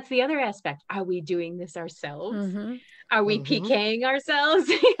 and that's the other aspect, are we doing this ourselves? Mm-hmm. Are we PKing ourselves?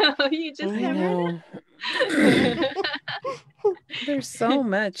 You just never know. There's so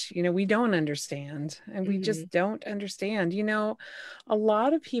much, we don't understand, and we just don't understand. A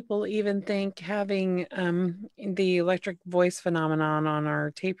lot of people even think having the electric voice phenomenon on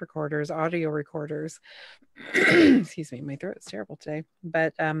our tape recorders, audio recorders, excuse me, my throat's terrible today,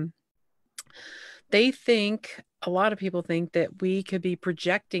 but a lot of people think that we could be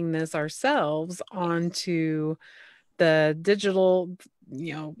projecting this ourselves onto the digital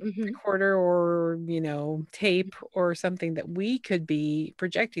recorder or tape or something, that we could be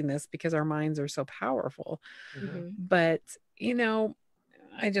projecting this because our minds are so powerful. But I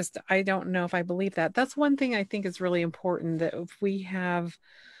don't know if I believe that. That's one thing I think is really important, that if we have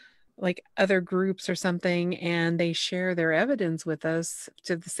like other groups or something and they share their evidence with us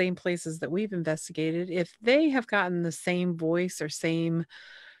to the same places that we've investigated, if they have gotten the same voice or same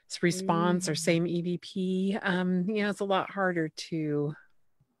response or same EVP, it's a lot harder to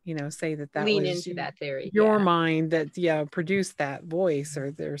say that lean was into that theory, your mind that produced that voice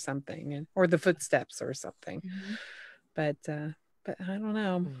or something, or the footsteps or something. But I don't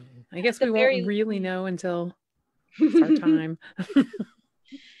know, I guess we won't really know until it's our time.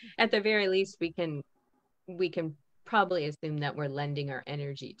 At the very least, we can probably assume that we're lending our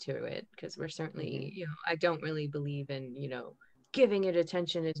energy to it, because we're certainly, I don't really believe in, giving it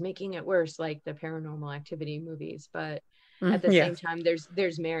attention is making it worse, like the Paranormal Activity movies. But at the same time,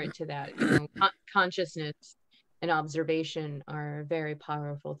 there's merit to that. Consciousness and observation are a very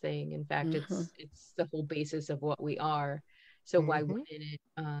powerful thing. In fact, it's the whole basis of what we are. So why wouldn't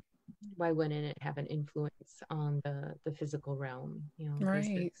it have an influence on the physical realm?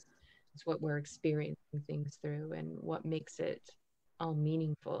 Right. It's what we're experiencing things through, and what makes it all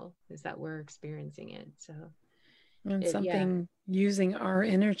meaningful is that we're experiencing it. So, and something using our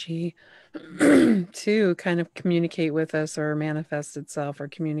energy to kind of communicate with us or manifest itself or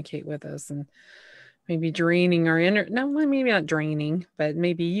communicate with us, and maybe draining our no, maybe not draining, but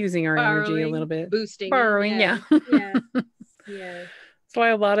maybe using our energy a little bit, borrowing. Yeah. That's why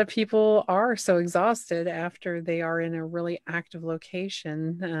a lot of people are so exhausted after they are in a really active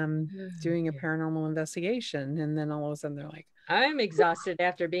location doing a paranormal investigation, and then all of a sudden they're like, I'm exhausted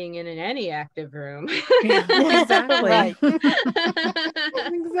after being in any active room. Exactly.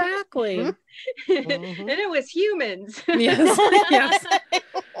 Exactly. And it was humans.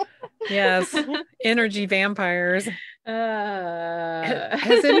 Yes. Energy vampires.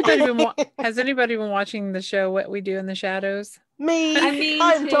 Has anybody been watching the show What We Do in the Shadows? Me.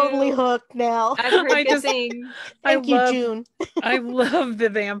 I'm totally hooked now. I've heard good things. Thank you, June. I love the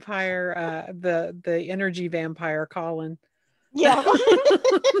vampire, the energy vampire Colin. Yeah.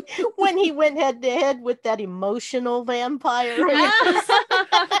 When he went head to head with that emotional vampire.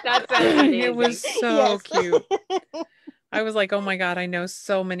 That's amazing. It was so cute. I was like, oh my God, I know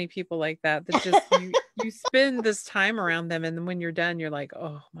so many people like that just you spend this time around them, and then when you're done, you're like,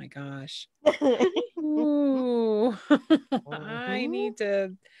 oh my gosh. Ooh. I need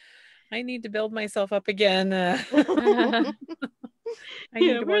to build myself up again. Where's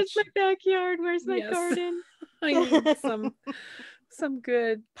my backyard? Where's my garden? I need some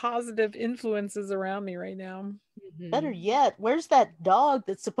good positive influences around me right now. Better yet, where's that dog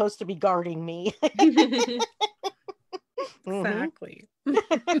that's supposed to be guarding me? Exactly.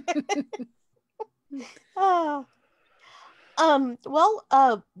 Well,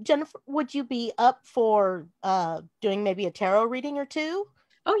 Jennifer, would you be up for doing maybe a tarot reading or two?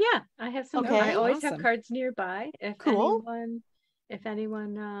 Oh yeah, I have some. Okay. I always have cards nearby. If cool.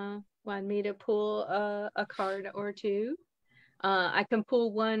 anyone wanted me to pull a card or two, I can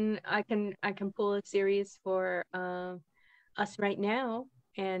pull one. I can pull a series for us right now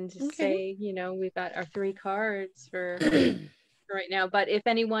and say, you know, we've got our 3 cards for right now. But if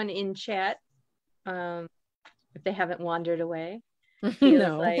anyone in chat, if they haven't wandered away,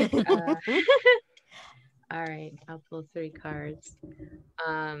 feels like all right, I'll pull 3 cards.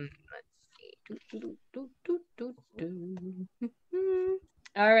 Let's see.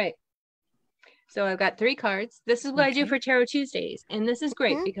 All right. So I've got 3 cards. This is what I do for Tarot Tuesdays. And this is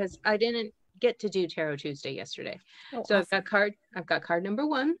great because I didn't get to do Tarot Tuesday yesterday. So awesome. I've got card number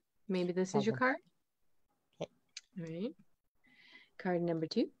 1. Maybe this is your card. Okay. All right. Card number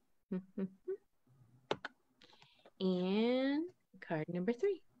 2. And card number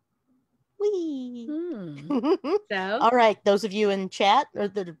 3. Whee! So all right, those of you in chat or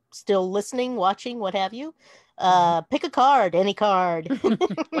that are still listening, watching, what have you, pick a card, any card.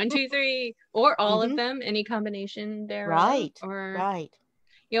 1, 2, 3, or all of them, any combination there. Right.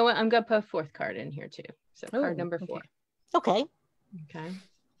 You know what? I'm gonna put a 4th card in here too. So card number 4. Okay.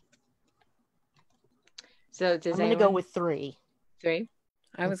 So I'm gonna go with 3. 3.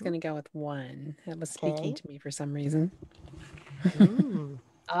 I was gonna go with 1. That was speaking to me for some reason.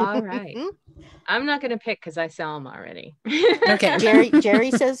 All right. I'm not going to pick because I saw them already. Okay.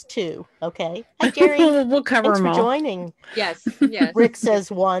 Jerry says 2. Okay. Hi, Jerry. We'll cover them all. Thanks for joining. Yes. Rick says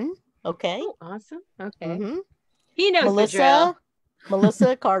 1. Okay. Oh, awesome. Okay. He knows Melissa, the drill.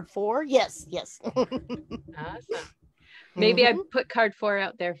 Melissa, card 4. Yes. Awesome. Maybe I put card 4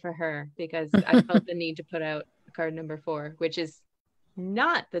 out there for her because I felt the need to put out card number 4, which is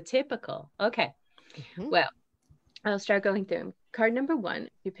not the typical. Okay. Well, I'll start going through them. Card number 1,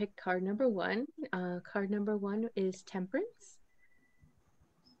 you pick card number 1. Card number 1 is Temperance.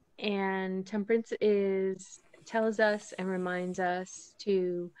 And Temperance tells us and reminds us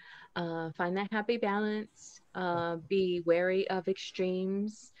to find that happy balance, be wary of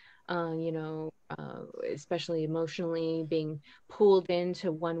extremes, especially emotionally, being pulled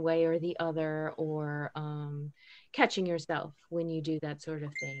into one way or the other, or catching yourself when you do that sort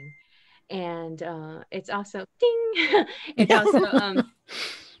of thing. And it's also it's also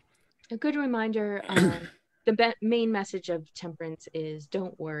a good reminder. The main message of Temperance is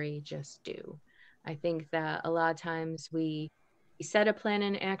don't worry, just do. I think that a lot of times we set a plan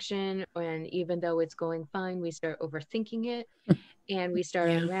in action, and even though it's going fine, we start overthinking it and we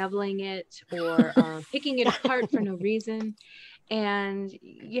start unraveling it or picking it apart for no reason. And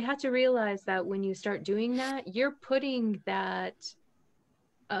you have to realize that when you start doing that, you're putting that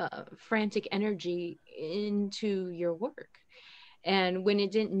frantic energy into your work, and when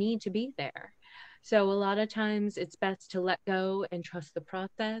it didn't need to be there. So a lot of times it's best to let go and trust the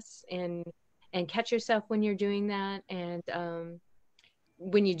process, and catch yourself when you're doing that. And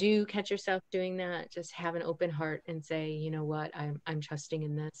when you do catch yourself doing that, just have an open heart and say, you know what, I'm trusting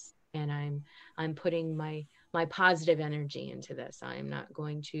in this, and I'm putting my positive energy into this. I'm not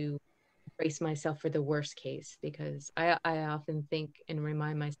going to brace myself for the worst case, because I often think and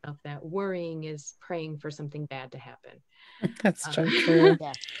remind myself that worrying is praying for something bad to happen. That's true.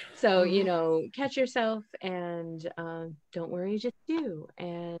 So, catch yourself and don't worry, just do.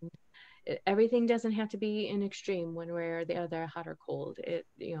 And everything doesn't have to be an extreme one way or the other, hot or cold.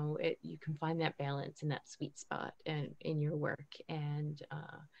 You can find that balance and that sweet spot in your work. And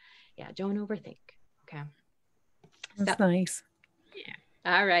don't overthink. Okay. That's nice. Yeah.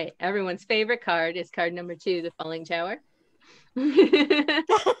 All right. Everyone's favorite card is card number 2, the Falling Tower.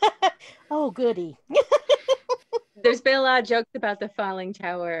 Oh, goody. There's been a lot of jokes about the Falling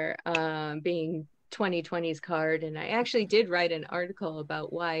Tower being 2020's card. And I actually did write an article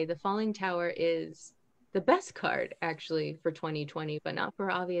about why the Falling Tower is the best card actually for 2020, but not for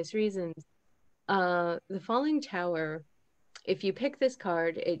obvious reasons. The Falling Tower, if you pick this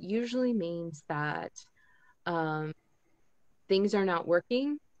card, it usually means that things are not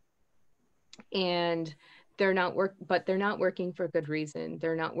working, and they're not working for good reason.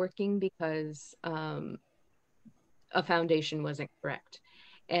 They're not working because a foundation wasn't correct,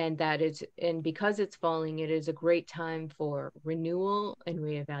 and because it's falling, it is a great time for renewal and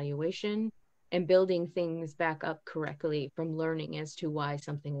reevaluation and building things back up correctly from learning as to why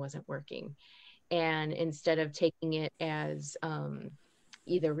something wasn't working. And instead of taking it as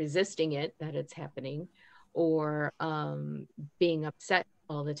either resisting it, that it's happening, or being upset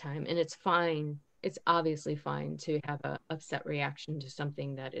all the time. And it's fine. It's obviously fine to have an upset reaction to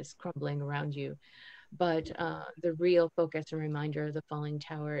something that is crumbling around you. But the real focus and reminder of the Falling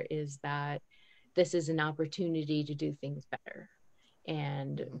Tower is that this is an opportunity to do things better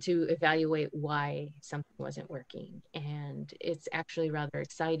and to evaluate why something wasn't working. And it's actually rather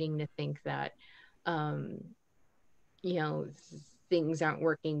exciting to think that things aren't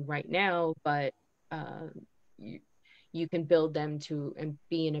working right now, but you can build them to and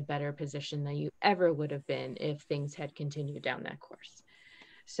be in a better position than you ever would have been if things had continued down that course.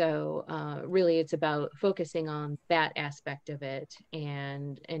 So really, it's about focusing on that aspect of it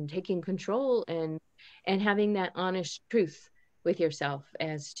and taking control and having that honest truth with yourself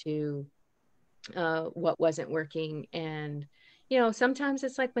as to what wasn't working. And sometimes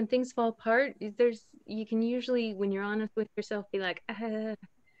it's like when things fall apart, you can usually, when you're honest with yourself, be like, I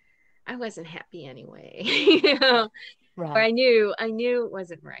wasn't happy anyway. Right. Or I knew it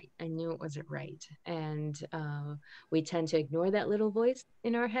wasn't right. I knew it wasn't right. And we tend to ignore that little voice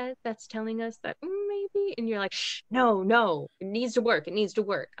in our head that's telling us that maybe, and you're like, shh, no, it needs to work. It needs to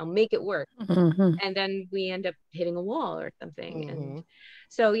work. I'll make it work. Mm-hmm. And then we end up hitting a wall or something. Mm-hmm. And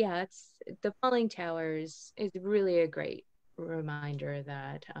so, yeah, it's the falling towers is really a great reminder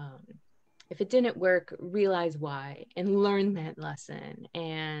that if it didn't work, realize why and learn that lesson.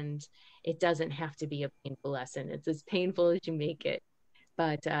 And it doesn't have to be a painful lesson. It's as painful as you make it.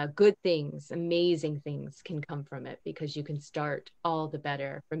 But good things, amazing things can come from it because you can start all the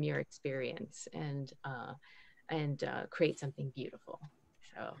better from your experience and create something beautiful.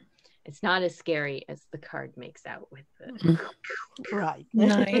 So it's not as scary as the card makes out with the right.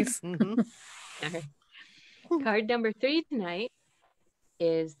 Nice. Mm-hmm. Card number 3 tonight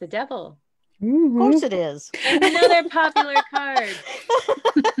is the Devil. Of course it is. Another popular card.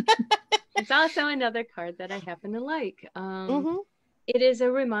 It's also another card that I happen to like. It is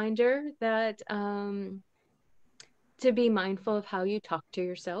a reminder that to be mindful of how you talk to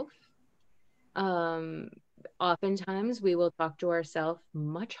yourself. Oftentimes we will talk to ourselves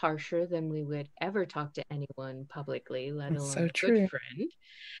much harsher than we would ever talk to anyone publicly, let That's alone so a true. good friend.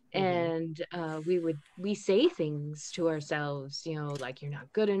 And we say things to ourselves, like, you're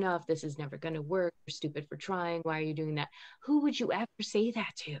not good enough, this is never going to work, you're stupid for trying, why are you doing that? Who would you ever say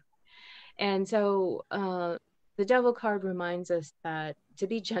that to? And so the Devil card reminds us that to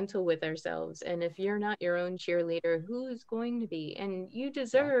be gentle with ourselves, and if you're not your own cheerleader, who's going to be? And you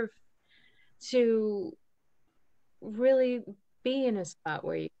deserve to really be in a spot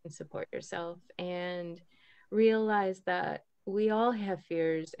where you can support yourself and realize that we all have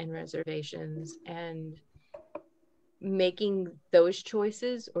fears and reservations, and making those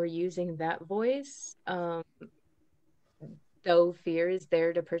choices or using that voice, though fear is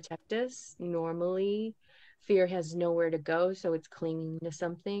there to protect us, normally fear has nowhere to go, so it's clinging to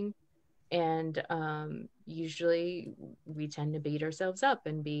something. And usually we tend to beat ourselves up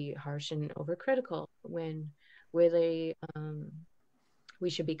and be harsh and overcritical when really we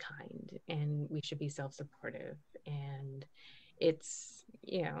should be kind and we should be self-supportive. And it's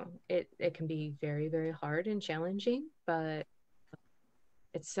it can be very, very hard and challenging, but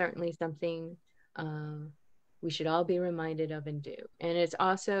it's certainly something we should all be reminded of and do. And it's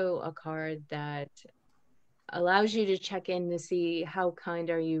also a card that allows you to check in to see how kind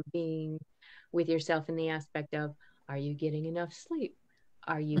are you being with yourself in the aspect of, are you getting enough sleep?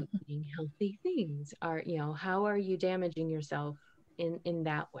 Are you eating healthy things? How are you damaging yourself in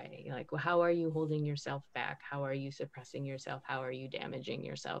that way? Like, how are you holding yourself back? How are you suppressing yourself? How are you damaging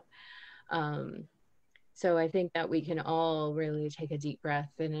yourself? So I think that we can all really take a deep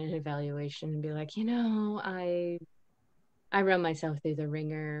breath and an evaluation and be like, I run myself through the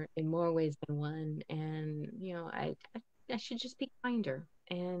ringer in more ways than one, and I should just be kinder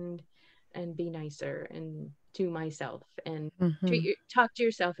and be nicer and to myself, and talk to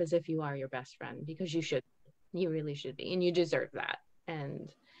yourself as if you are your best friend, because you really should be, and you deserve that,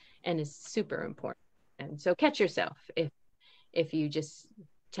 and it's super important. And so catch yourself if you just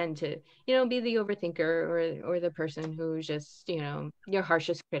tend to be the overthinker or the person who's just your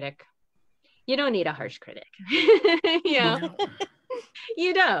harshest critic. You don't need a harsh critic. No.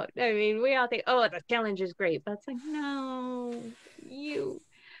 You don't. I mean, we all think, oh, the challenge is great, but it's like, no, you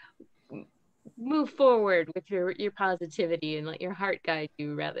move forward with your positivity and let your heart guide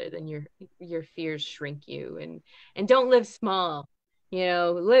you rather than your fears shrink you. And don't live small.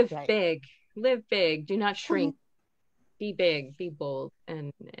 Live big. Live big. Do not shrink. Be big. Be bold,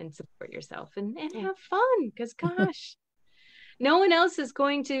 and support yourself and have fun. Because gosh, no one else is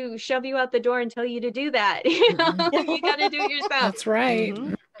going to shove you out the door and tell you to do that. You got to do it yourself. That's right.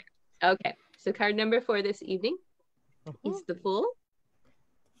 Okay, so card number 4 this evening is the Fool,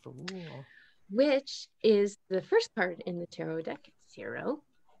 which is the first card in the tarot deck. It's 0,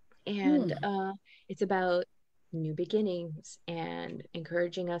 and it's about new beginnings and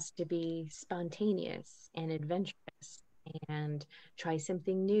encouraging us to be spontaneous and adventurous and try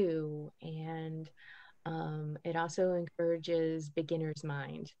something new. And it also encourages beginner's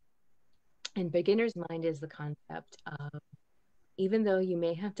mind. And beginner's mind is the concept of, even though you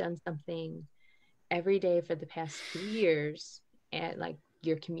may have done something every day for the past 2 years, and like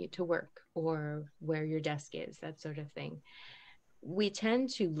your commute to work or where your desk is, that sort of thing, we tend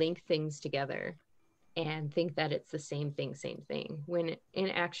to link things together and think that it's the same thing, when in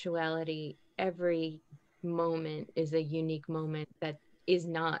actuality, every moment is a unique moment that is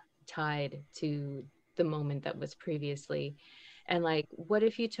not tied to the moment that was previously. And like, what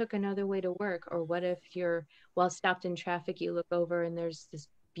if you took another way to work? Or what if you're, while stopped in traffic, you look over and there's this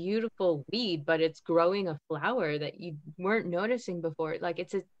beautiful weed, but it's growing a flower that you weren't noticing before? Like,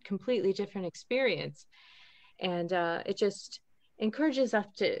 it's a completely different experience. And it just encourages us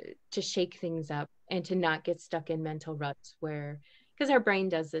to shake things up and to not get stuck in mental ruts, where, because our brain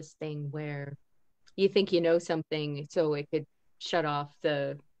does this thing where you think you know something, so it could shut off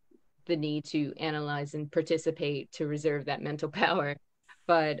the need to analyze and participate to reserve that mental power.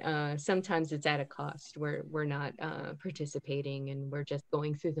 But sometimes it's at a cost where we're not participating and we're just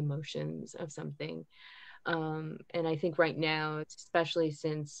going through the motions of something. And I think right now, especially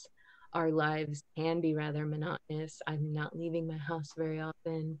since our lives can be rather monotonous, I'm not leaving my house very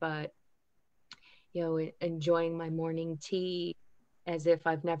often, but enjoying my morning tea as if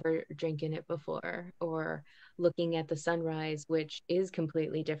I've never drinking it before, or looking at the sunrise, which is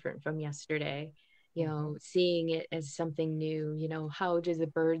completely different from yesterday, seeing it as something new, how does a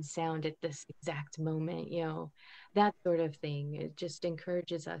bird sound at this exact moment, that sort of thing. It just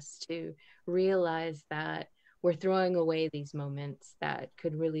encourages us to realize that we're throwing away these moments that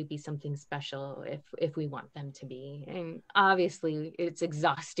could really be something special if we want them to be. And obviously it's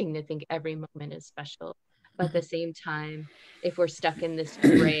exhausting to think every moment is special, but at the same time, if we're stuck in this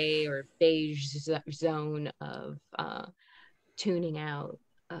gray or beige zone of tuning out,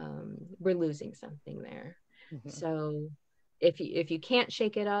 we're losing something there. So if you can't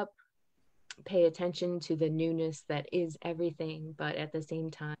shake it up, pay attention to the newness that is everything, but at the same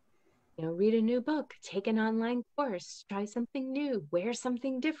time, read a new book, take an online course, try something new, wear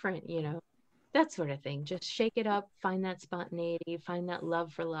something different, that sort of thing. Just shake it up, find that spontaneity, find that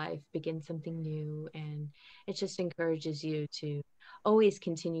love for life, begin something new. And it just encourages you to always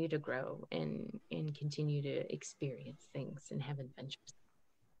continue to grow and continue to experience things and have adventures.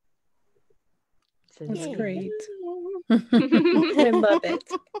 So that's great. I love it.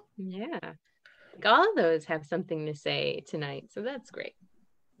 Yeah. All of those have something to say tonight, so that's great.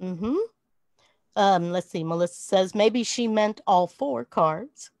 Let's see. Melissa says maybe she meant all 4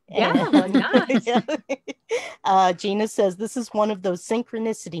 cards. Yeah, nice. Yeah. Gina says this is one of those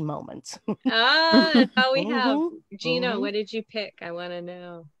synchronicity moments. That's all we have. Gina, what did you pick? I want to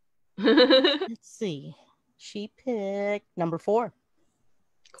know. Let's see. She picked number 4.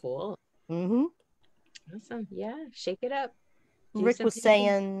 Cool. Awesome. Yeah, shake it up. Rick was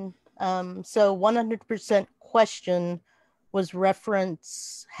saying, so 100% question was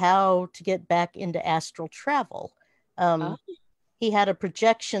reference how to get back into astral travel. He had a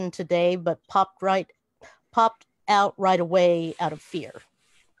projection today, but popped out right away out of fear.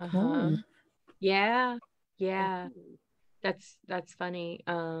 Yeah. That's funny.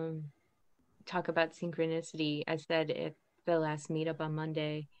 Talk about synchronicity. I said at the last meetup on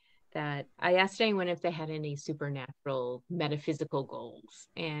Monday that I asked anyone if they had any supernatural metaphysical goals,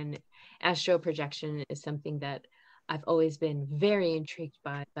 and astral projection is something that I've always been very intrigued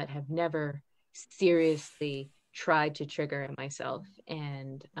by, but have never seriously tried to trigger it myself.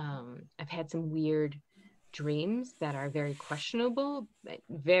 And I've had some weird dreams that are very questionable, but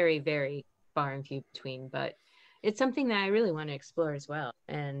very, very far and few between, but it's something that I really want to explore as well.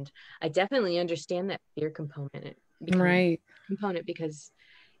 And I definitely understand that fear component, because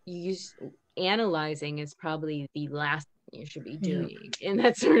analyzing is probably the last thing you should be doing in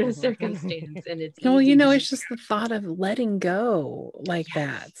that sort of circumstance. And it's it's just the thought of letting go like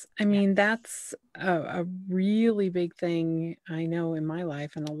that. I mean, that's a really big thing I know in my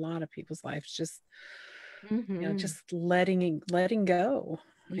life and a lot of people's lives. Just just letting go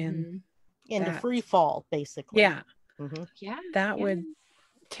and into free fall, basically. That would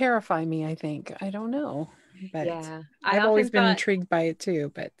terrify me, I think. I don't know, but I've always been intrigued by it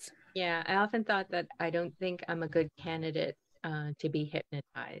too. But I often thought that I don't think I'm a good candidate to be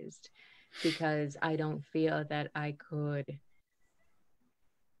hypnotized, because I don't feel that I could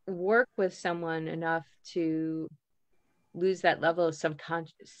work with someone enough to lose that level of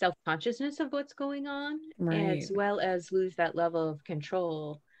self-consciousness of what's going on, as well as lose that level of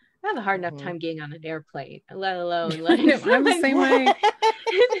control. I have a hard enough time getting on an airplane, let alone letting I'm the same way.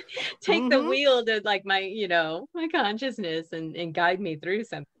 take the wheel to like my consciousness and guide me through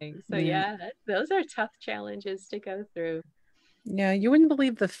something. So those are tough challenges to go through. Yeah, you wouldn't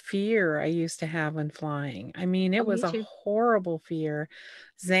believe the fear I used to have when flying. I mean, it was Me a too. horrible fear.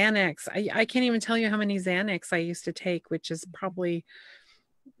 Xanax, I can't even tell you how many Xanax I used to take, which is probably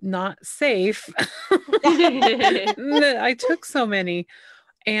not safe. I took so many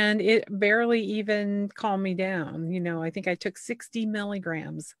and it barely even calmed me down. I think I took 60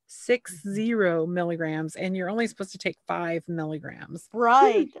 milligrams, 60 milligrams, and you're only supposed to take 5 milligrams.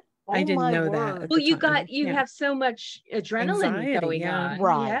 Right. I Oh didn't my know that at word. Well, the time. you Yeah. have so much adrenaline Anxiety. going Yeah. on.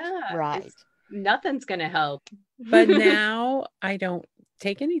 Right. Yeah. Right. Nothing's going to help. But now I don't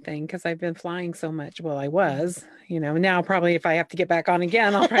take anything because I've been flying so much. Well, I was, now probably if I have to get back on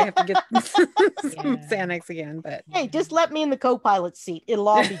again, I'll probably have to get some Xanax again. But hey, just let me in the co-pilot seat. It'll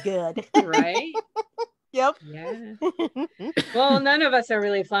all be good. Right? Yep. Yeah. Well, none of us are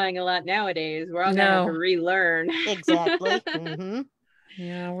really flying a lot nowadays. We're all going to have to relearn. Exactly. Mm-hmm.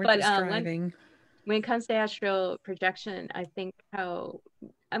 Yeah, we're just driving. When it comes to astral projection, I think I'm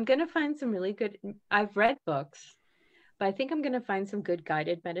going to find some really good, I've read books, but I think I'm going to find some good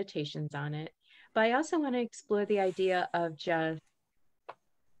guided meditations on it. But I also want to explore the idea of just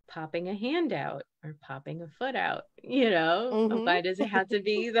popping a hand out or popping a foot out, Mm-hmm. Why does it have to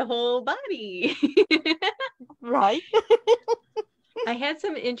be the whole body? Right. I had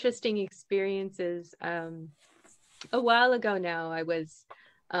some interesting experiences. A while ago now, I was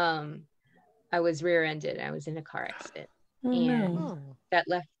rear-ended. I was in a car accident. That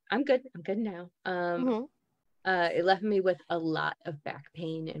left, I'm good now. It left me with a lot of back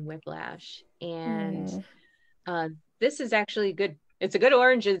pain and whiplash. And this is actually good. It's a good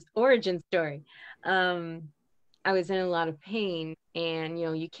origin story. I was in a lot of pain, and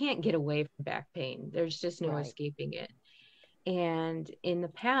you can't get away from back pain. There's just no escaping it. And in the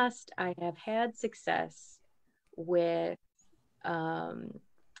past, I have had success with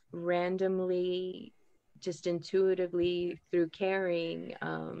randomly, just intuitively through caring,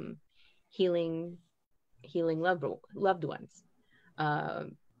 healing loved ones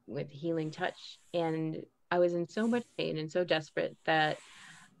with healing touch. And I was in so much pain and so desperate that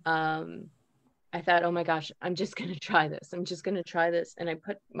I thought, oh my gosh, I'm just going to try this. And I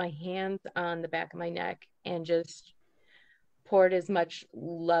put my hands on the back of my neck and just poured as much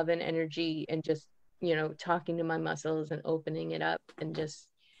love and energy and just, talking to my muscles and opening it up and just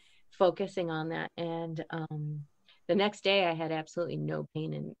focusing on that. And the next day I had absolutely no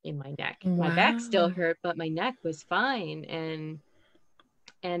pain in my neck. Wow. My back still hurt, but my neck was fine.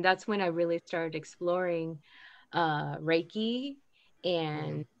 And that's when I really started exploring Reiki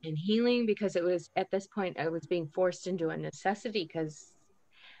and healing, because it was at this point I was being forced into a necessity because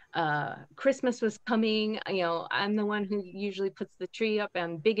Christmas was coming. I'm the one who usually puts the tree up.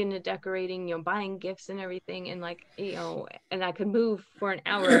 I'm big into decorating, buying gifts and everything. And and I could move for an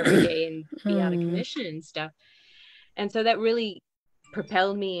hour every day and be out of commission and stuff. And so that really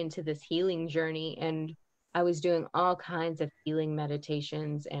propelled me into this healing journey. And I was doing all kinds of healing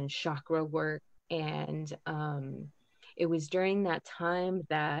meditations and chakra work. And it was during that time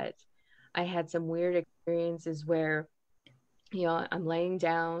that I had some weird experiences where I'm laying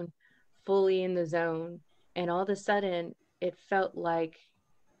down fully in the zone, and all of a sudden it felt like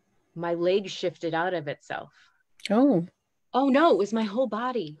my leg shifted out of itself. Oh no, it was my whole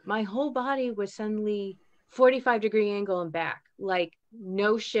body. My whole body was suddenly 45-degree angle and back, like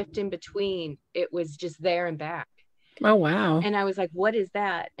no shift in between. It was just there and back. Oh, wow. And I was like, what is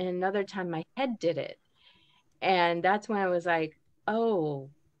that? And another time my head did it. And that's when I was like, oh,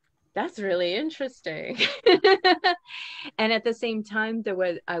 that's really interesting. And at the same time,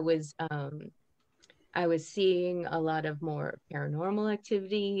 I was seeing a lot of more paranormal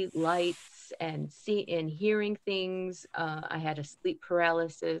activity, lights, and hearing things. I had a sleep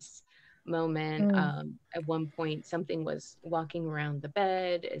paralysis moment. At one point, something was walking around the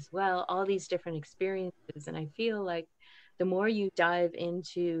bed as well. All these different experiences. And I feel like the more you dive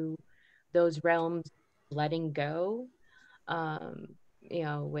into those realms, letting go,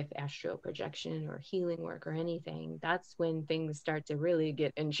 with astral projection or healing work or anything, that's when things start to really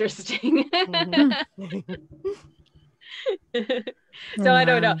get interesting. So I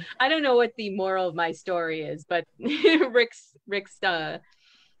don't know what the moral of my story is, but Rick's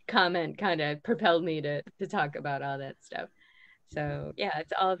comment kind of propelled me to talk about all that stuff. So yeah,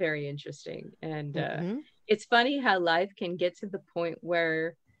 it's all very interesting. And it's funny how life can get to the point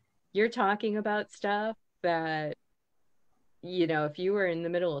where you're talking about stuff that, if you were in the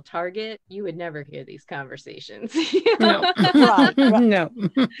middle of Target, you would never hear these conversations. No. Right. No.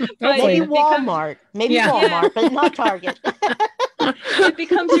 Maybe Walmart. Walmart, but not Target. It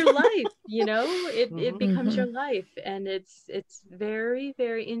becomes your life, it becomes your life. And it's very,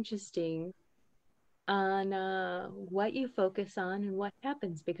 very interesting on what you focus on and what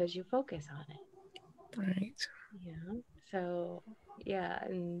happens because you focus on it. Right. Yeah. So yeah,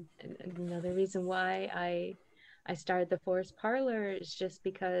 and another reason why I started the Forest Parlor is just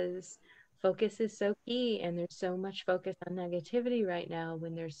because focus is so key, and there's so much focus on negativity right now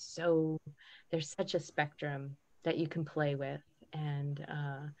when there's such a spectrum that you can play with, and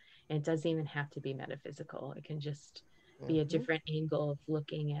it doesn't even have to be metaphysical. It can just be a different angle of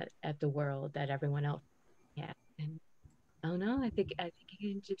looking at the world that everyone else has. And I don't know, I think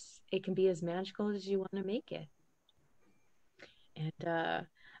it can be as magical as you want to make it. And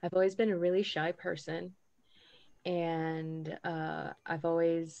I've always been a really shy person, and I've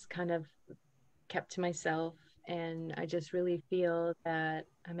always kind of kept to myself. And I just really feel that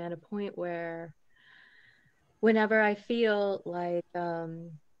I'm at a point where whenever I feel like,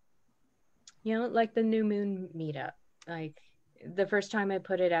 like the new moon meetup, like the first time I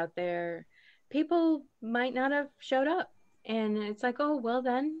put it out there, people might not have showed up. And it's like, oh, well,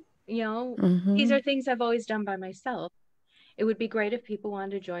 then, these are things I've always done by myself. It would be great if people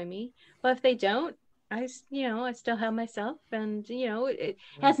wanted to join me, but if they don't, I still have myself, and it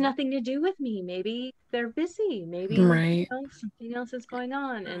has nothing to do with me. Maybe they're busy. Maybe right. Something else is going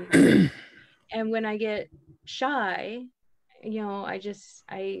on, and when I get shy,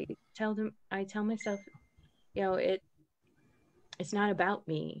 I tell myself, it's not about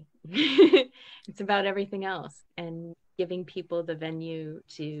me. It's about everything else, and giving people the venue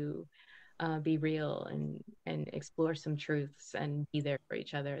to be real and explore some truths and be there for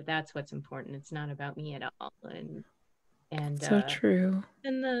each other. That's what's important. It's not about me at all. And so true.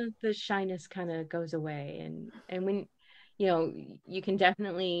 And the shyness kind of goes away, and when you can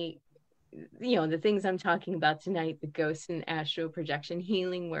definitely, the things I'm talking about tonight, the ghost and astral projection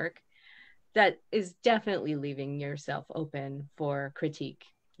healing work, that is definitely leaving yourself open for critique,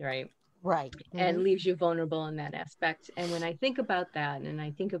 right? Right. And leaves you vulnerable in that aspect. And when I think about that, and I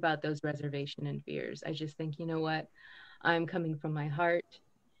think about those reservation and fears, I just think, you know what? I'm coming from my heart,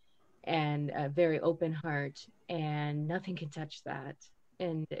 and a very open heart, and nothing can touch that.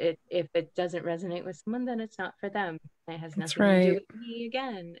 And if it doesn't resonate with someone, then it's not for them. It has nothing to do with me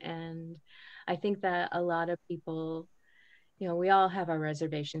again. And I think that a lot of people, we all have our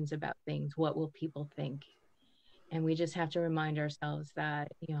reservations about things. What will people think? And we just have to remind ourselves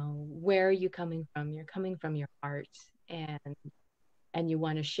that, where are you coming from? You're coming from your heart, and you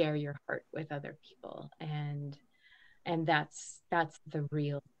want to share your heart with other people. And that's the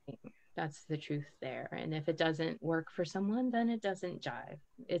real thing. That's the truth there. And if it doesn't work for someone, then it doesn't jive.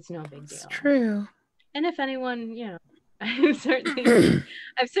 It's no big deal. It's true. And if anyone, I've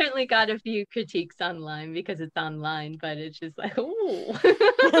certainly got a few critiques online because it's online, but it's just like, oh,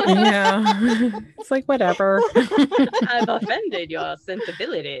 yeah, it's like whatever. I've offended your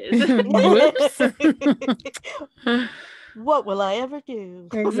sensibilities. Whoops. What will I ever do?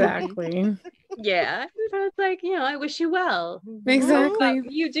 Exactly. Yeah, so it's like, I wish you well. Exactly.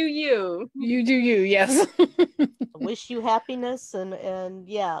 You do you. You do you. Yes. I wish you happiness, and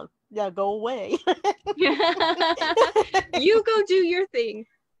yeah, go away. You go do your thing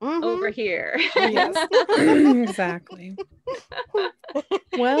over here. Yes. Exactly.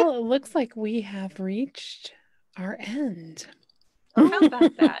 Well, it looks like we have reached our end. How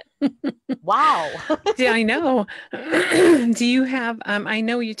about that? Wow. Yeah, I know. Do you have, I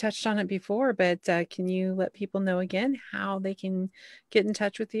know you touched on it before, but can you let people know again how they can get in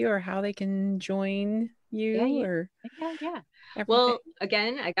touch with you, or how they can join you? Yeah. Well,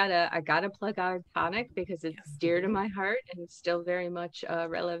 again, I gotta plug Odd Tonic because it's dear to my heart and still very much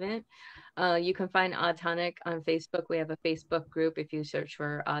relevant. You can find Odd Tonic on Facebook. We have a Facebook group. If you search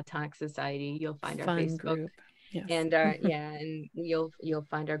for Odd Tonic Society, you'll find our Facebook group. Yes. And and you'll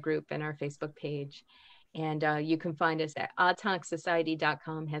find our group and our Facebook page. And you can find us at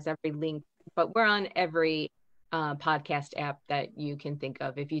oddtonicsociety.com, has every link, but we're on every podcast app that you can think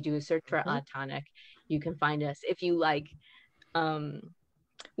of. If you do a search for Odd Tonic, you can find us. If you like,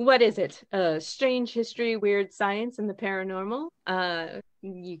 what is it? Strange history, weird science, and the paranormal.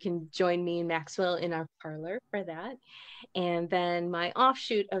 You can join me and Maxwell in our parlor for that. And then my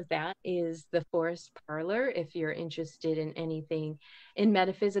offshoot of that is the Forest Parlour. If you're interested in anything in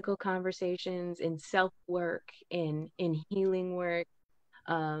metaphysical conversations, in self-work, in healing work,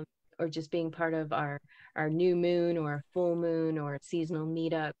 or just being part of our new moon or full moon or seasonal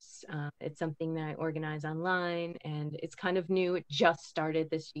meetups. It's something that I organize online, and it's kind of new. It just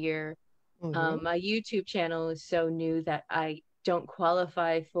started this year. My YouTube channel is so new that I don't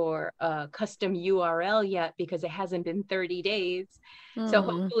qualify for a custom URL yet because it hasn't been 30 days. So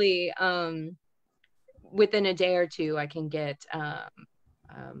hopefully within a day or two I can get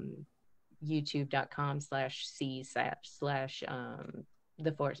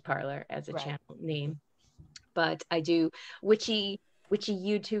youtube.com/c/the Forest Parlour as a channel name. But I do witchy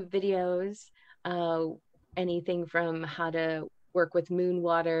YouTube videos, anything from how to work with moon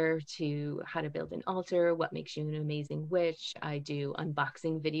water to how to build an altar, what makes you an amazing witch. I do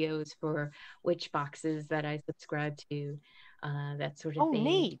unboxing videos for witch boxes that I subscribe to, that sort of thing.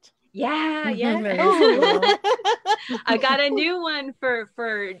 Neat. Yeah. I got a new one for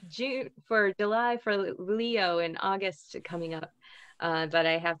July for Leo in August coming up, that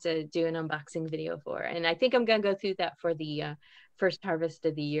I have to do an unboxing video for, and I think I'm gonna go through that for the first harvest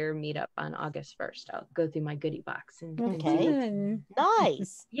of the year meetup on August 1st. I'll go through my goodie box and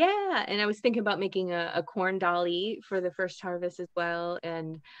Nice. Yeah, and I was thinking about making a corn dolly for the first harvest as well,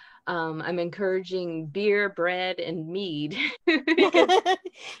 and I'm encouraging beer, bread, and mead.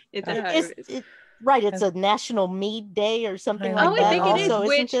 It's a harvest. Right, it's a National Mead Day or something like that. I think also, it is,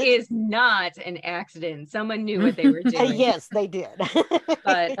 which is not an accident. Someone knew what they were doing. Yes, they did.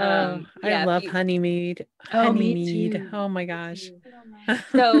 But I love honey mead. Honey mead. Oh my gosh.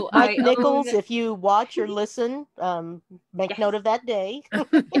 So Mike Nichols, if you watch or listen, make note of that day.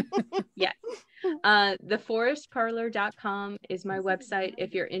 Yes. Theforestparlour.com is my website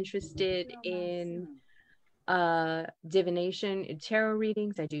if you're interested in divination, tarot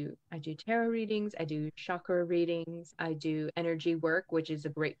readings. I do tarot readings, I do chakra readings, I do energy work, which is a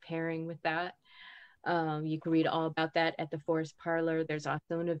great pairing with that. You can read all about that at the Forest Parlour. There's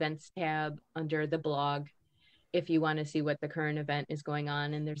also an events tab under the blog if you want to see what the current event is going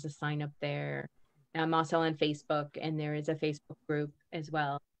on, and there's a sign up there. I'm also on Facebook, and there is a Facebook group as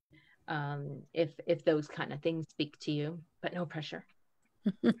well, if those kind of things speak to you, but no pressure.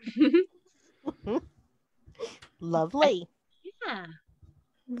 Lovely. Yeah.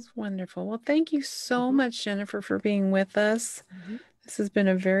 That's wonderful. Well, thank you so much, Jennifer, for being with us. This has been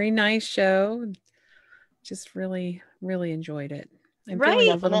a very nice show. Just really, really enjoyed it. I'm feeling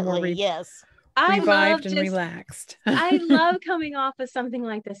a little more revived and relaxed. I love coming off of something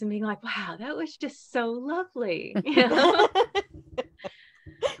like this and being like, wow, that was just so lovely. You know?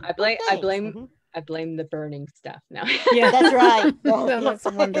 I blame the burning stuff now. Yeah, that's right. That's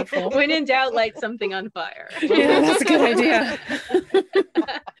wonderful. When in doubt, light something on fire. Yeah, that's a good idea.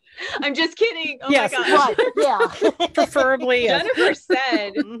 I'm just kidding. Oh yes, my gosh. Right. Yeah. Preferably. Jennifer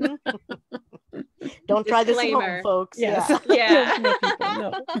said. Don't try this at home, folks. Yes. Yeah.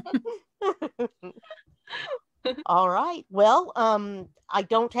 No. All right. Well, I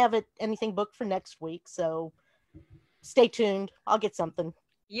don't have anything booked for next week, so stay tuned. I'll get something.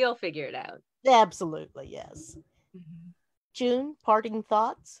 You'll figure it out. Absolutely, yes. June, parting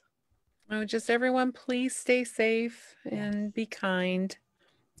thoughts? Oh, just everyone, please stay safe and be kind.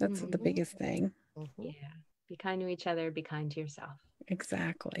 That's the biggest thing. Yeah. Be kind to each other. Be kind to yourself.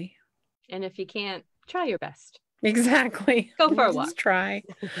 Exactly. And if you can't, try your best. Exactly. Go for a walk. Just try.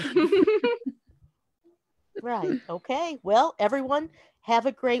 Right. Okay. Well, everyone, have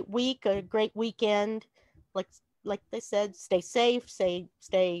a great week, a great weekend. Like they said, stay safe, stay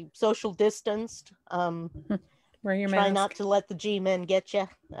social distanced. Wear your try mask. not to let the G-men get you.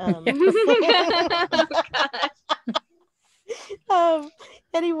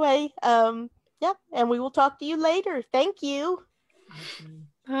 Anyway, yeah, and we will talk to you later. Thank you. Awesome.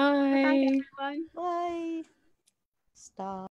 Bye. Bye, everyone. Bye. Stop.